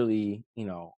literally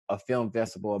a film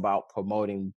festival about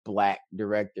promoting Black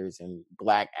directors and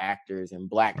Black actors and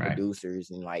Black producers,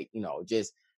 and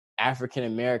just African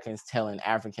Americans telling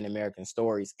African American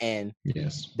stories. And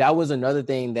that was another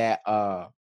thing that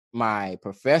my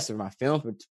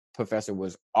film professor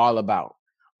was all about.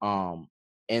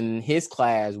 In his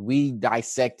class, we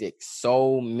dissected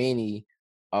so many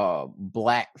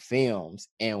Black films,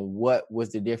 and what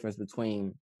was the difference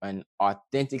between an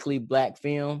authentically Black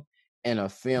film and a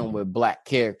film with Black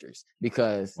characters.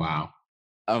 Because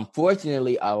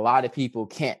unfortunately, a lot of people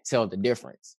can't tell the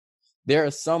difference. There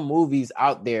are some movies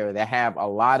out there that have a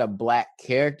lot of black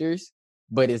characters,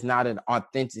 but it's not an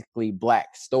authentically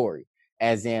black story.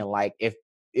 As in, like, if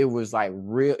it was like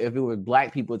real, if it was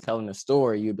black people telling a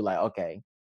story, you'd be like, okay,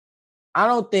 I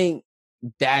don't think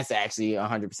that's actually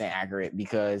 100% accurate,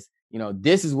 because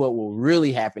this is what will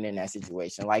really happen in that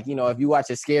situation. Like, if you watch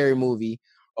a scary movie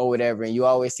or whatever, and you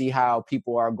always see how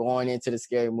people are going into the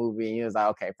scary movie, and you're like,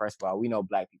 okay, first of all, we know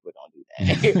black people don't do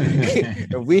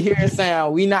that. If we hear a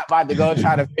sound, we not about to go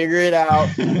try to figure it out.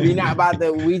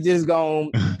 We just gonna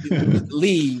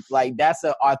leave. Like, that's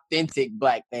an authentic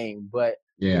black thing. But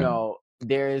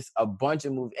there's a bunch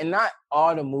of movies, and not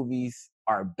all the movies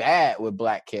are bad with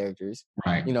black characters.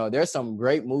 Right. There's some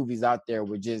great movies out there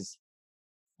with just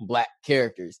black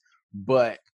characters,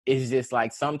 but it's just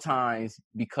like sometimes,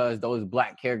 because those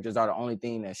black characters are the only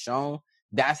thing that's shown,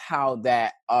 that's how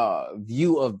that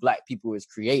view of black people is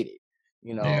created.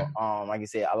 Like I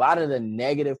said, a lot of the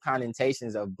negative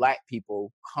connotations of black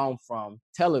people come from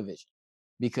television,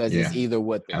 because it's either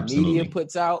what the media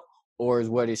puts out or is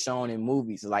what is shown in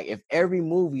movies. Like, if every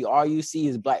movie, all you see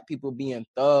is black people being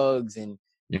thugs and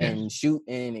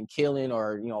shooting and killing,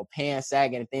 or pants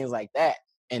sagging and things like that,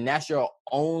 and that's your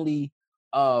only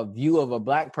view of a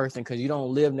black person because you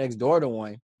don't live next door to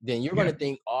one, then you're going to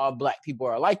think all black people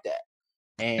are like that.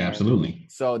 And absolutely.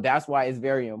 So that's why it's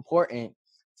very important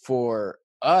for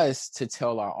us to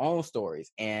tell our own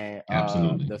stories. And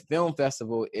the film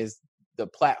festival is the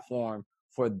platform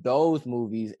for those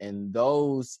movies and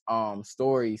those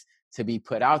stories to be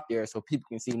put out there, so people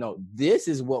can see, no, this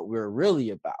is what we're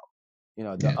really about.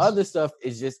 The other stuff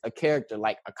is just a character,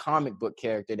 like a comic book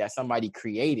character that somebody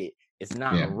created. It's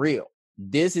not real.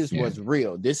 This is what's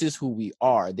real. This is who we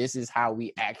are. This is how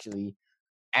we actually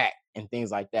act and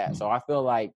things like that. So I feel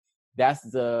like that's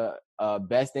the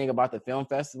best thing about the film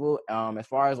festival. As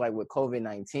far as like with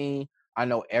COVID-19, I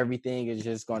know everything is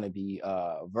just going to be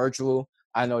virtual.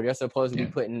 I know they're supposed to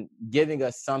be giving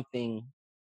us something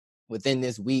within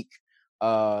this week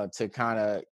to kind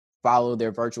of follow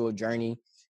their virtual journey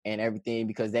and everything,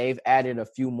 because they've added a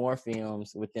few more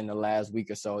films within the last week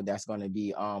or so that's going to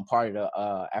be part of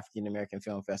the African American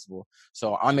Film Festival.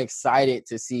 So I'm excited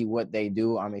to see what they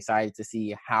do. I'm excited to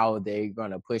see how they're going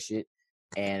to push it,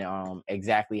 and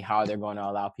exactly how they're going to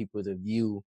allow people to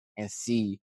view and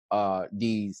see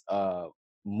these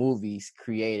movies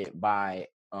created by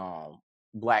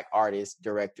Black artists,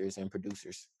 directors, and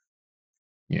producers.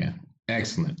 Yeah,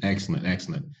 excellent.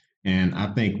 And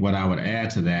I think what I would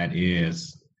add to that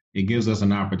is it gives us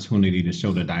an opportunity to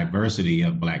show the diversity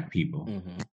of Black people.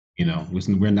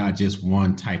 We're not just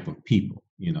one type of people.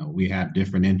 We have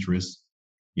different interests,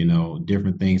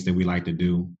 different things that we like to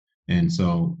do. And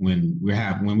so when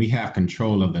we have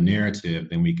control of the narrative,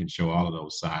 then we can show all of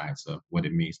those sides of what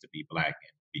it means to be Black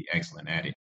and be excellent at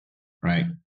it. Right.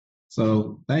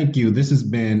 So thank you. This has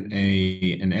been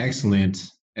an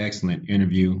excellent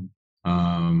interview.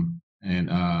 And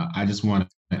I just want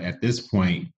to, at this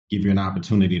point, give you an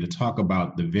opportunity to talk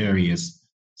about the various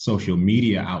social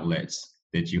media outlets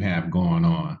that you have going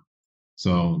on.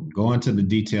 So go into the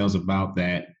details about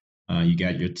that. You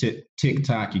got your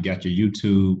TikTok, you got your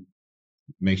YouTube.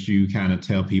 Make sure you kind of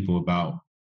tell people about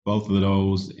both of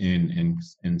those in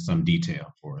some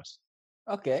detail for us.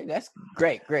 Okay, that's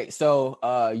great. So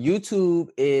YouTube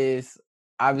is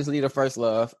obviously the first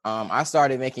love. I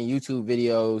started making YouTube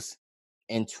videos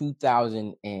in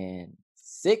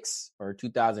 2006 or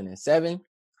 2007.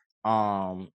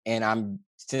 And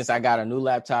since I got a new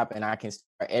laptop and I can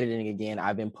start editing again,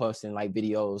 I've been posting like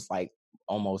videos like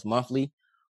almost monthly.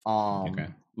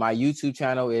 My YouTube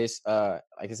channel is like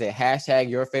I said,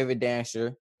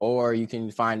 #YourFavoriteDancer, or you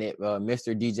can find it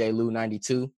Mr. DJ Lou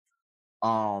 92.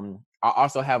 I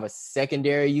also have a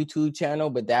secondary YouTube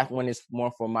channel, but that one is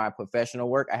more for my professional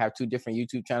work. I have two different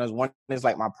YouTube channels. One is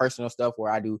like my personal stuff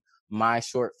where I do my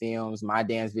short films, my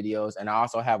dance videos, and I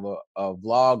also have a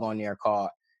vlog on there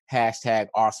called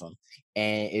 #Awesome.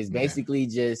 And it's basically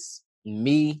just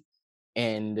me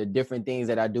and the different things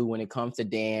that I do when it comes to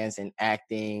dance and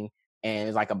acting. And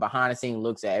it's like a behind the scenes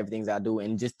looks at everything that I do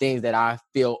and just things that I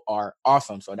feel are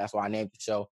awesome. So that's why I named the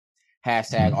show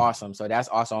 #Awesome. So that's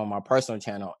also on my personal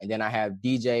channel. And then I have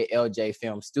DJ LJ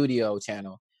Film Studio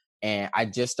channel. And I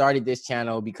just started this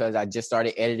channel because I just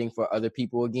started editing for other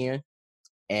people again.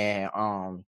 And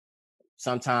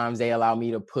sometimes they allow me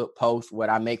to post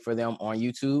what I make for them on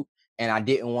YouTube. And I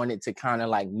didn't want it to kind of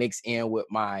like mix in with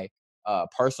my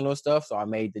personal stuff. So I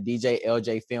made the DJ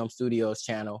LJ Film Studios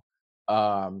channel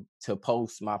to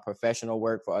post my professional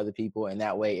work for other people. And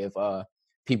that way, if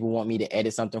people want me to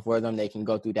edit something for them, they can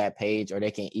go through that page, or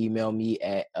they can email me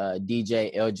at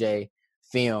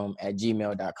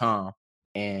djljfilm@gmail.com.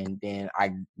 And then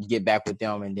I get back with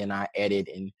them, and then I edit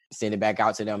and send it back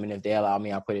out to them. And if they allow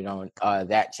me, I'll put it on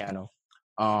that channel.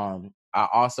 I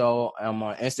also am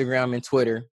on Instagram and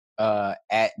Twitter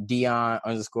at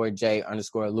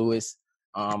Dion_J_Lewis.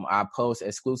 I post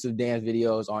exclusive dance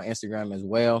videos on Instagram as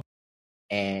well.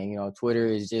 And, Twitter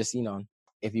is just,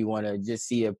 if you want to just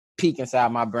see a peek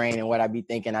inside my brain and what I be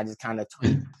thinking, I just kind of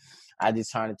tweet. I just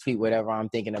try to tweet whatever I'm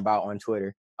thinking about on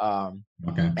Twitter.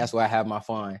 Okay. That's where I have my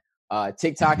fun.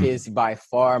 TikTok is by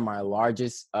far my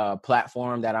largest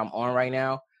platform that I'm on right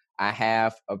now. I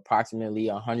have approximately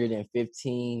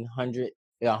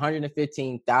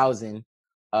 115,000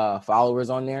 followers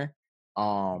on there.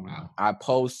 Wow. I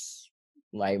post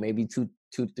like maybe two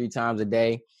to three times a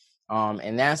day.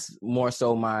 And that's more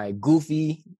so my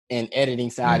goofy and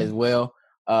editing side as well.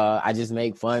 I just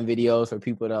make fun videos for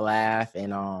people to laugh.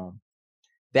 And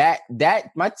that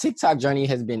my TikTok journey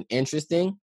has been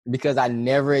interesting because I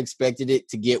never expected it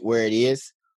to get where it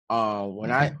is.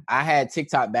 When I had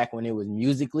TikTok back when it was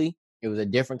Musical.ly, it was a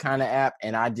different kind of app,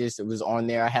 and it was on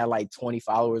there. I had like 20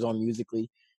 followers on Musical.ly,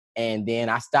 and then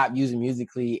I stopped using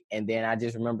Musical.ly, and then I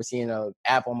just remember seeing an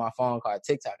app on my phone called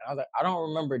TikTok. And I was like, I don't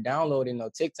remember downloading no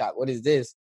TikTok. What is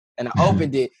this? And I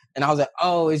opened it, and I was like,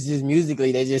 oh, it's just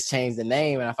Musical.ly. They just changed the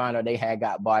name, and I found out they had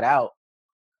got bought out.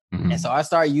 And so I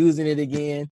started using it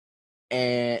again.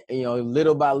 And,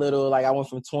 little by little, like I went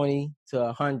from 20 to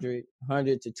 100,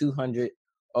 100 to 200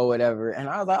 or whatever. And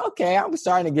I was like, okay, I'm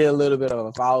starting to get a little bit of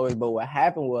a followers. But what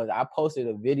happened was I posted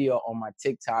a video on my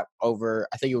TikTok over,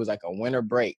 I think it was like a winter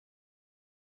break.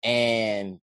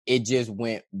 And it just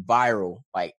went viral.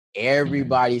 Like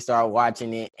everybody started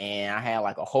watching it. And I had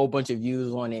like a whole bunch of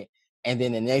views on it. And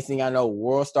then the next thing I know,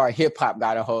 World Star Hip Hop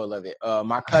got a hold of it.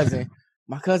 My cousin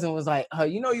was like,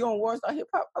 you on World Star Hip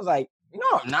Hop? I was like,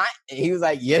 no, I'm not. And he was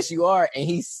like, yes, you are.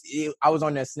 And I was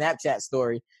on their Snapchat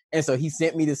story. And so he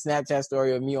sent me the Snapchat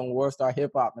story of me on World Star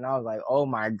Hip Hop. And I was like, oh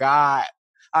my God,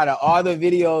 out of all the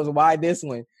videos, why this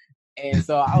one? And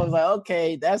so I was like,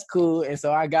 okay, that's cool. And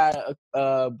so I got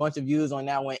a bunch of views on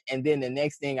that one. And then the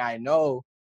next thing I know,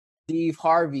 Steve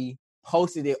Harvey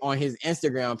posted it on his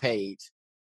Instagram page.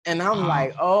 And I'm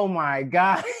like, oh my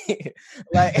God.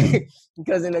 Like,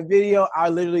 because in the video,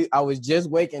 I was just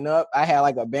waking up. I had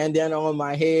like a bandana on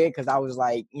my head because I was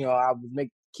like, I was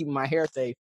keeping my hair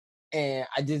safe. And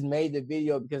I just made the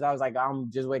video because I was like, I'm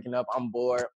just waking up. I'm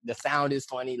bored. The sound is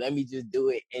funny. Let me just do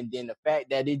it. And then the fact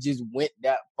that it just went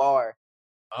that far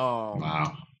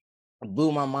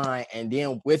blew my mind. And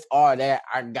then with all that,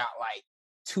 I got like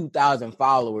 2,000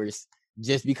 followers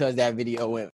just because that video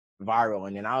went viral.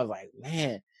 And then I was like,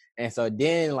 man. And so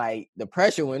then like the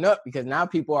pressure went up because now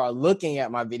people are looking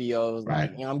at my videos.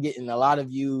 Like, I'm getting a lot of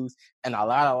views and a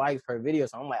lot of likes per video.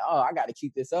 So I'm like, oh, I got to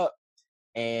keep this up.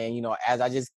 And, as I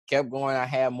just kept going, I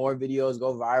had more videos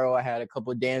go viral. I had a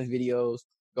couple of dance videos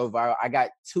go viral. I got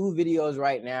 2 videos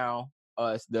right now.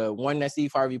 The one that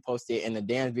Steve Harvey posted and the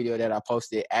dance video that I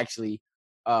posted actually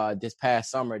this past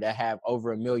summer that have over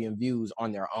 1 million views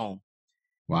on their own.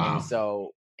 Wow. And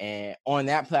so, on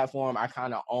that platform, I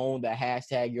kind of own the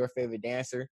hashtag Your Favorite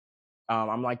Dancer.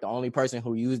 I'm like the only person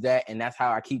who used that. And that's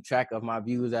how I keep track of my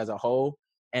views as a whole.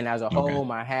 And as a whole,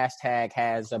 my hashtag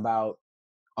has about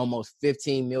almost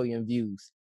 15 million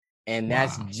views. And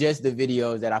that's just the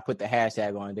videos that I put the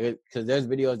hashtag on. Because there's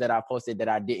videos that I posted that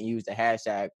I didn't use the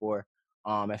hashtag for.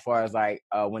 As far as like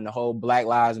when the whole Black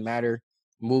Lives Matter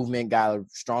movement got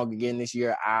strong again this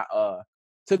year, I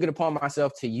took it upon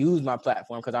myself to use my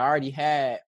platform because I already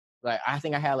had I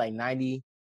think I had like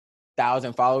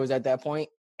 90,000 followers at that point.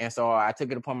 And so I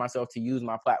took it upon myself to use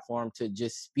my platform to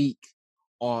just speak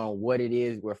on what it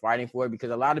is we're fighting for,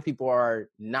 because a lot of people are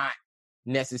not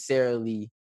necessarily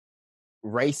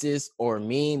racist or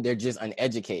mean. They're just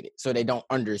uneducated. So they don't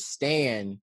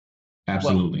understand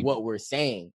what we're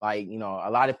saying. Like, a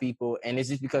lot of people, and it's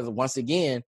just because once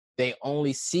again, they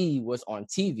only see what's on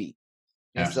TV.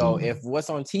 And so if what's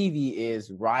on TV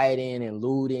is rioting and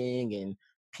looting and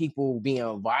people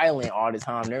being violent all the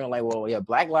time, they're like, well, yeah,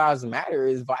 Black Lives Matter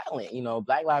is violent.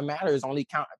 Black Lives Matter is only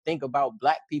think about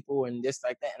Black people and this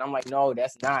like that. And I'm like, no,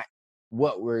 that's not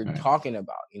what we're talking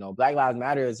about. Black Lives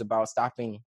Matter is about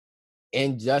stopping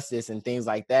injustice and things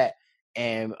like that.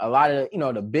 And a lot of,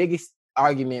 the biggest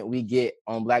argument we get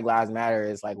on Black Lives Matter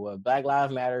is like, well, Black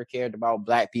Lives Matter cared about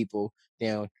Black people,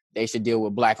 then they should deal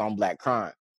with Black on Black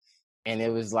crime. And it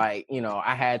was like,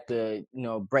 I had to,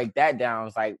 break that down.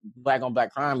 It's like Black on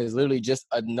Black crime is literally just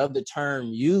another term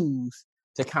used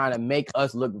to kind of make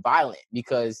us look violent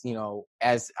because, you know,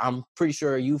 as I'm pretty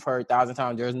sure you've heard 1,000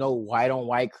 times, there's no white on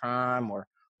white crime or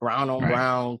brown on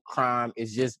brown crime.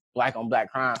 It's just black on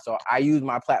black crime. So I use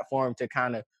my platform to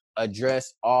kind of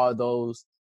address all those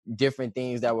different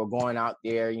things that were going out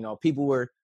there. You know, people were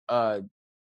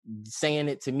saying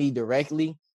it to me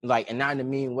directly, like, and not in a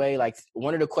mean way. Like,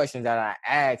 one of the questions that I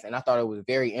asked, and I thought it was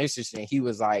very interesting, he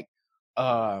was like,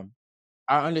 I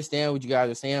understand what you guys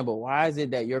are saying, but why is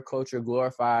it that your culture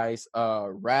glorifies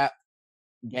rap,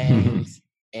 gangs,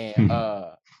 and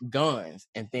guns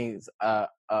and things?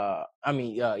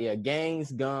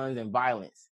 Gangs, guns, and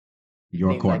violence.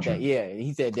 Your culture. Like that. Yeah,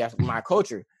 he said that's my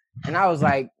culture, and I was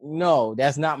like, no,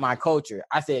 that's not my culture.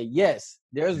 I said, yes,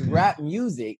 there's rap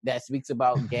music that speaks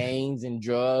about gangs and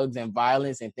drugs and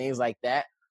violence and things like that,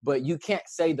 but you can't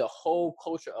say the whole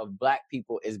culture of Black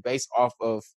people is based off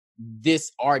of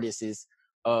this artist's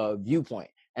viewpoint.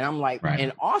 And I'm like,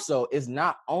 and also it's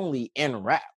not only in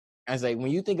rap. I was like,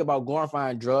 when you think about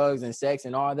glorifying drugs and sex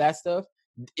and all that stuff,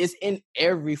 it's in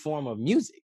every form of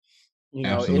music. You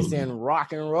know, it's in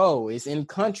rock and roll, it's in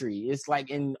country, it's like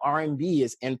in R&B,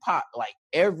 it's in pop. Like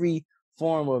every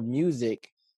form of music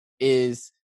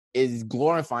is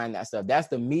glorifying that stuff. That's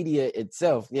the media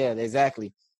itself. Yeah,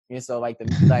 exactly. And so like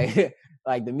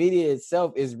the media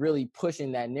itself is really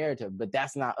pushing that narrative, but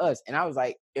that's not us. And I was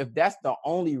like, if that's the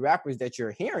only rappers that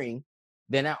you're hearing,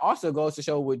 then that also goes to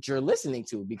show what you're listening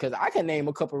to, because I can name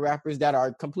a couple rappers that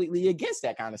are completely against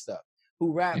that kind of stuff,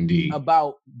 who rap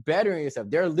about bettering yourself.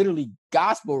 They're literally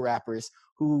gospel rappers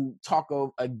who talk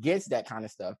against that kind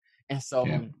of stuff. And so,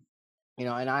 you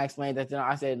know, and I explained that to them.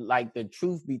 I said, like, the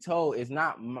truth be told, is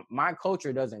not my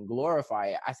culture doesn't glorify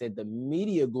it. I said the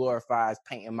media glorifies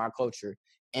painting my culture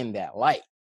in that light.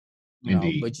 You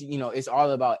know, but you know, it's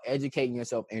all about educating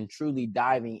yourself and truly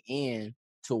diving in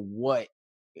to what,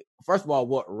 first of all,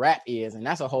 what rap is, and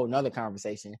that's a whole nother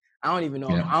conversation. I don't even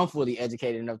know if I'm fully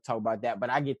educated enough to talk about that, but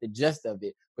I get the gist of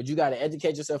it. But you got to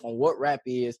educate yourself on what rap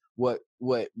is, what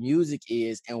music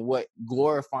is, and what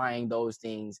glorifying those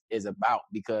things is about,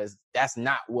 because that's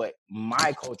not what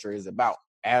my culture is about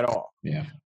at all.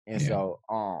 So,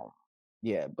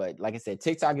 but like I said,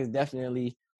 TikTok is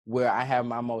definitely where I have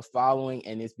my most following,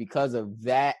 and it's because of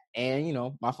that, and you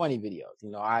know, my funny videos.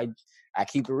 You know, I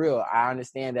keep it real. I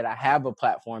understand that I have a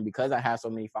platform because I have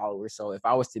so many followers. So if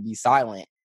I was to be silent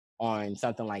on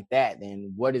something like that,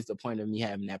 then what is the point of me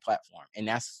having that platform? And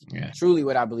that's truly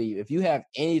what I believe. If you have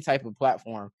any type of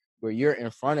platform where you're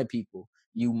in front of people,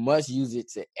 you must use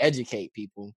it to educate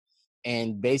people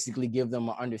and basically give them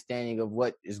an understanding of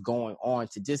what is going on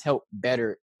to just help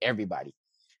better everybody.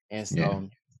 And so,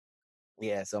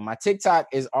 so my TikTok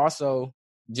is also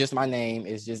just my name.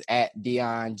 Is just at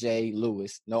Dion J.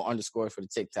 Lewis, no underscores for the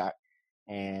TikTok.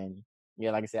 And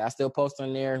like I said, I still post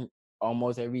on there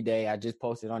almost every day. I just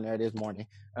posted on there this morning.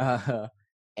 That's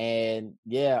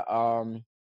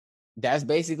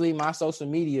basically my social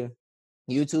media.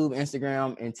 YouTube,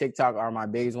 Instagram, and TikTok are my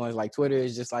biggest ones. Like Twitter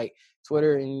is just like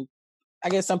Twitter, and I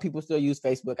guess some people still use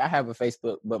Facebook. I have a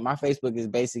Facebook, but my Facebook is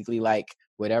basically like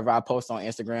whatever I post on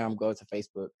Instagram goes to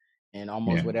Facebook. And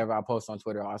almost whatever I post on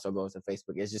Twitter also goes to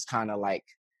Facebook. It's just kind of like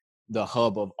the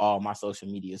hub of all my social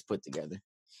medias put together.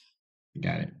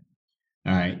 Got it.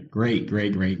 All right. Great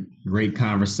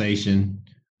conversation.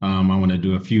 I want to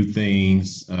do a few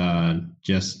things to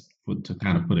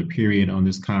kind of put a period on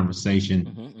this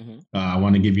conversation. I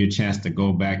want to give you a chance to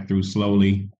go back through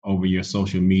slowly over your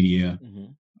social media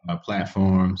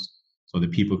platforms so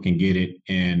that people can get it.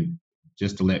 And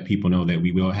just to let people know that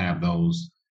we will have those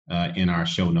in our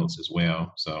show notes as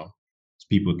well, so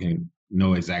people can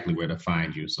know exactly where to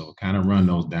find you. So kind of run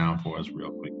those down for us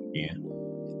real quick again.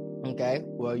 Okay,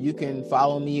 well, you can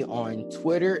follow me on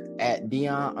Twitter at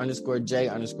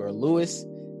Dion_J_Lewis.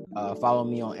 Follow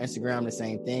me on Instagram, the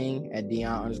same thing, at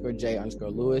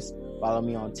Dion_J_Lewis. Follow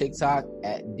me on TikTok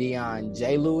at Dion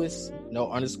J. Lewis,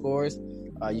 no underscores.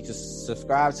 You can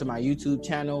subscribe to my YouTube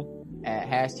channel at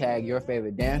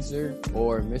 #YourFavoriteDancer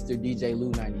or Mr. DJ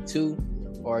Lou 92.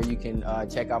 Or you can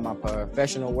check out my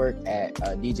professional work at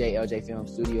DJ LJ Film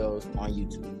Studios on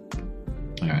YouTube.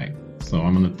 All right. So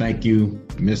I'm going to thank you,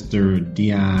 Mr.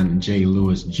 Dion J.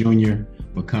 Lewis Jr.,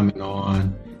 for coming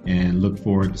on, and look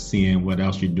forward to seeing what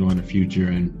else you're doing in the future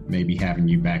and maybe having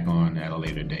you back on at a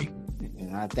later date.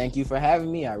 And I thank you for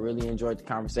having me. I really enjoyed the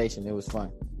conversation. It was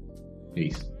fun.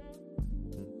 Peace.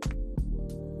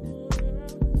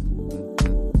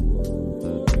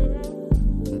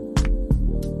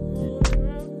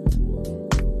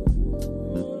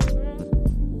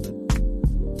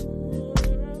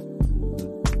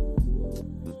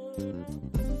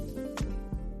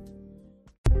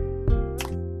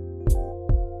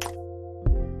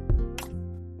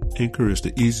 Anchor is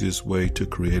the easiest way to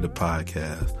create a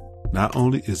podcast. Not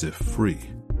only is it free,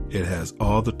 it has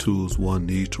all the tools one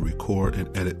needs to record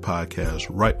and edit podcasts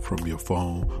right from your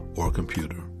phone or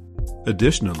computer.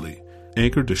 Additionally,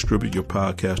 Anchor distributes your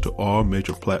podcast to all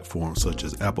major platforms such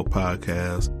as Apple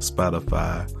Podcasts,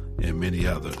 Spotify, and many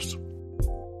others.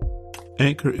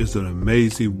 Anchor is an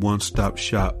amazing one-stop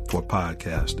shop for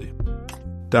podcasting.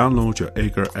 Download your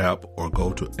Anchor app or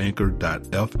go to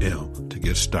anchor.fm to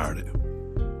get started.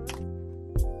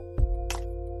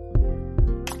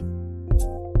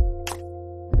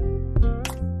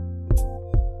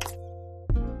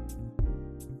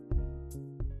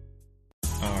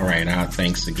 All right, our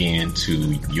thanks again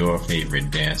to your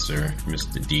favorite dancer,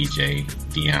 Mr. DJ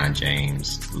Deion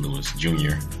James Lewis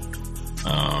Jr.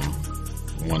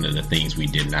 One of the things we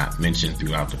did not mention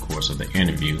throughout the course of the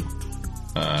interview,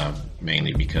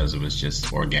 mainly because it was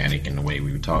just organic in the way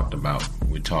we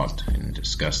talked and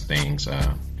discussed things,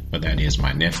 but that is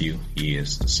my nephew. He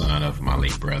is the son of my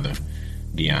late brother,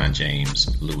 Deion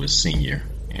James Lewis Sr.,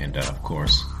 and of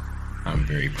course, I'm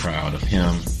very proud of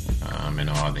him and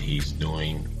all that he's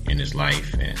doing in his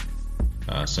life,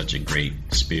 and such a great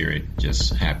spirit.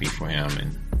 Just happy for him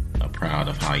and proud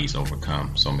of how he's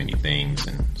overcome so many things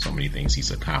and so many things he's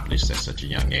accomplished at such a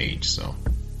young age. So,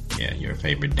 yeah, your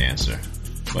favorite dancer.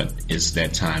 But it's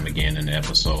that time again in the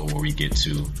episode where we get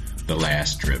to the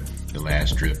last drip. The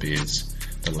last drip is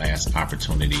the last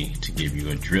opportunity to give you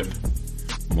a drip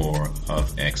more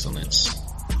of excellence.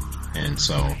 And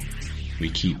so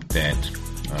we keep that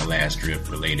last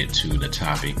drip related to the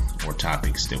topic or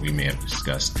topics that we may have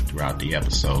discussed throughout the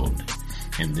episode.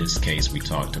 In this case, we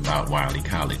talked about Wiley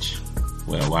College.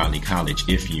 Well, Wiley College,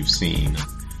 if you've seen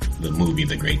the movie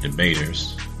The Great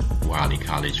Debaters, Wiley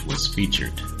College was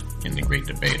featured in The Great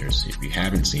Debaters. If you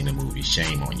haven't seen the movie,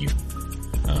 shame on you.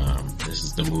 This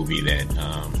is the movie that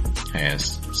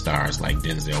has stars like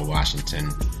Denzel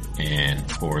Washington and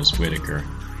Forrest Whitaker,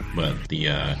 but the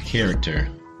character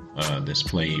that's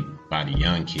played by the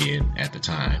young kid at the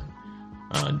time,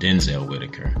 Denzel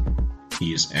Whitaker,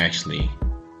 he is actually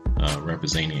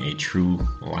representing a true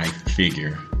life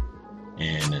figure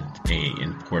and an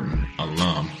important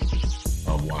alum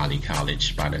of Wiley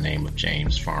College by the name of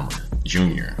James Farmer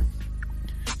Jr.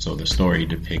 So the story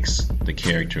depicts the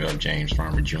character of James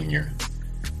Farmer Jr.,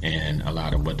 and a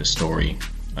lot of what the story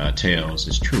tells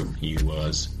is true. He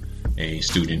was a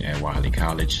student at Wiley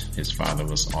College. His father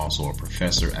was also a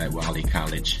professor at Wiley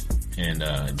College, and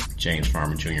James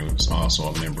Farmer Jr. was also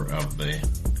a member of the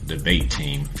debate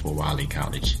team for Wiley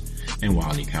College. And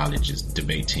Wiley College's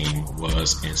debate team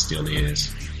was and still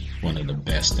is one of the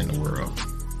best in the world.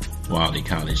 Wiley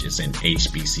College is an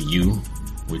HBCU,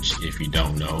 which, if you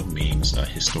don't know, means a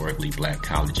historically black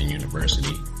college and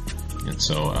university. And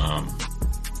so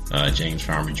James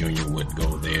Farmer Jr. would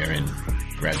go there and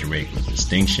graduate with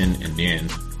distinction, and then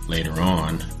later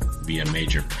on be a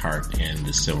major part in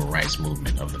the civil rights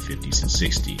movement of the 50s and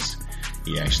 60s.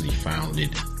 He actually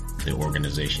founded the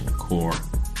organization CORE,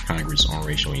 Congress on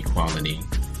Racial Equality.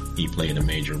 He played a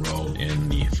major role in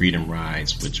the Freedom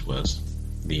Rides, which was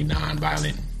the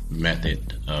nonviolent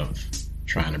method of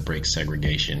trying to break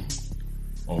segregation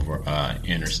over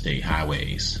interstate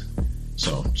highways.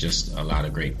 So just a lot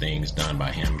of great things done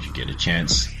by him. If you get a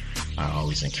chance, I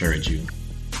always encourage you,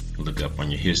 look up on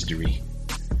your history.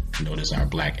 Notice our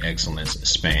black excellence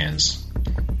spans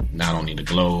not only the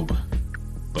globe,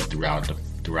 but throughout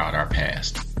our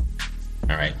past.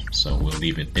 All right, so we'll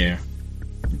leave it there.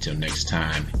 Until next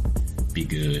time, be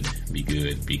good, be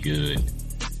good, be good.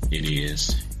 It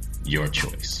is your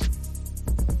choice.